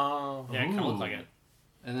 Oh, yeah, it kind of looked like it.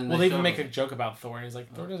 And then they even make a joke about Thor, and he's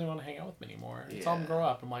like, Thor doesn't want to hang out with me anymore. Yeah. Saw him grow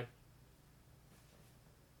up. I'm like,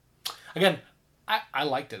 again, I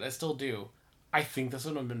liked it. I still do. I think this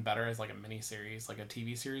would have been better as a mini-series, a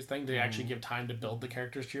TV series thing, to actually give time to build the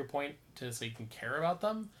characters, to your point, so you can care about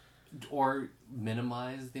them. Or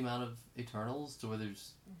minimize the amount of Eternals to where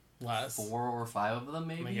there's less. 4 or 5 of them,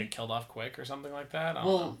 maybe. They get killed off quick or something like that. I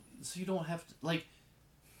don't know. So you don't have to,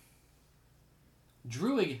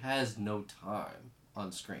 Druig has no time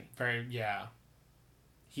on screen. Yeah.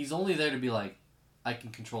 He's only there to be like, I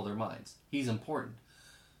can control their minds. He's important.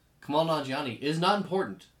 Kamal Nanjiani is not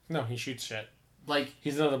important. No, he shoots shit.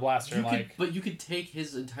 He's another blaster. But you could take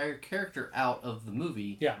his entire character out of the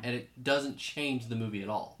movie. Yeah. And it doesn't change the movie at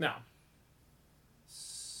all. No.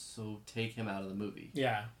 So take him out of the movie.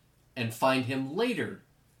 Yeah. And find him later.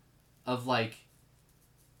 Of they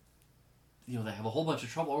have a whole bunch of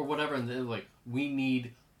trouble or whatever, and they're like, we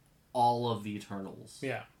need all of the Eternals.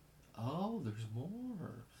 Yeah. Oh, there's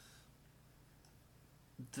more.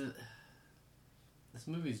 This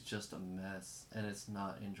movie's just a mess, and it's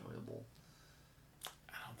not enjoyable.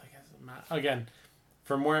 I don't think it's a mess. Again,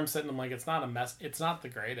 from where I'm sitting, I'm like, it's not a mess. It's not the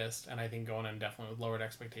greatest, and I think going in definitely with lowered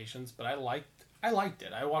expectations, but I liked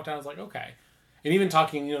it. I walked out, I was like, okay. And even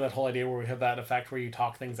talking, that whole idea where we have that effect where you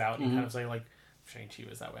talk things out and you kind of say, Shang-Chi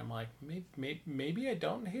was that way. I'm like, maybe I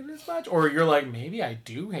don't hate it as much. Or you're like, maybe I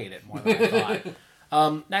do hate it more than I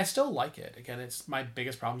thought. I still like it. Again, it's my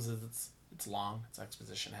biggest problem is it's long. It's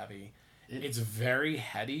exposition heavy. It's very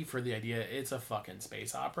heady for the idea. It's a fucking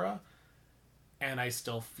space opera. And I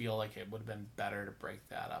still feel like it would have been better to break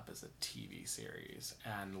that up as a TV series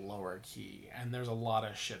and lower key. And there's a lot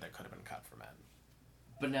of shit that could have been cut from it.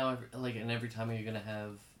 But now, every time you're going to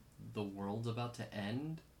have the world's about to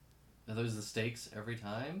end? Are those the stakes every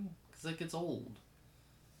time? Because it gets old.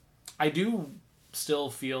 I do still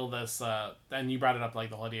feel this, and you brought it up,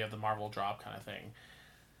 the whole idea of the Marvel drop kind of thing.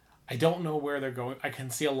 I don't know where they're going. I can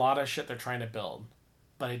see a lot of shit they're trying to build,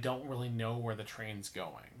 but I don't really know where the train's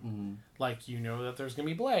going. Mm-hmm. That there's going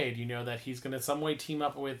to be Blade. That he's going to some way team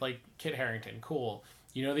up with, Kit Harington. Cool.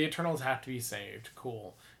 The Eternals have to be saved.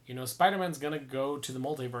 Cool. Spider-Man's going to go to the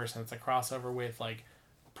multiverse, and it's a crossover with,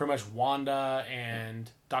 pretty much Wanda and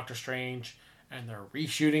Doctor Strange, and they're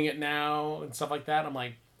reshooting it now and stuff like that. I'm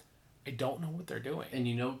like, I don't know what they're doing.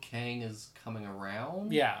 And Kang is coming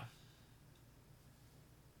around? Yeah.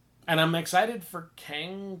 And I'm excited for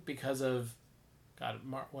Kang because of, God,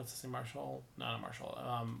 what's his name? Marshall? No, not Marshall.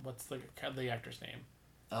 What's the actor's name?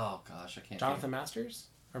 Oh gosh, I can't. Jonathan Masters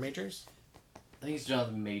or Majors? I think it's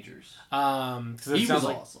Jonathan Majors. He was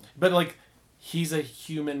awesome. But he's a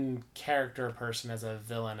human character person as a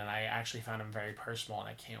villain, and I actually found him very personal, and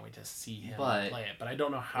I can't wait to see him play it. But I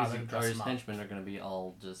don't know how they're dress him up. His henchmen are going to be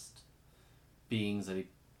all just beings that he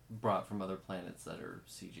brought from other planets that are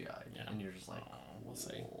CGI, and you're just like, we'll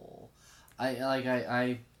see.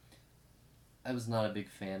 I was not a big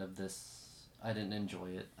fan of this. I didn't enjoy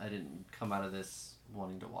it. I didn't come out of this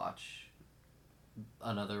wanting to watch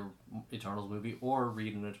another Eternals movie or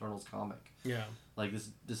read an Eternals comic. Yeah.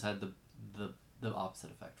 This had the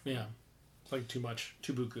opposite effect. Yeah. It's too much.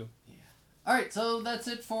 Too buku. Yeah. Alright, so that's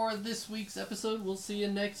it for this week's episode. We'll see you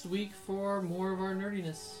next week for more of our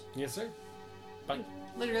nerdiness. Yes, sir. Bye.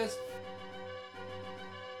 Later, guys.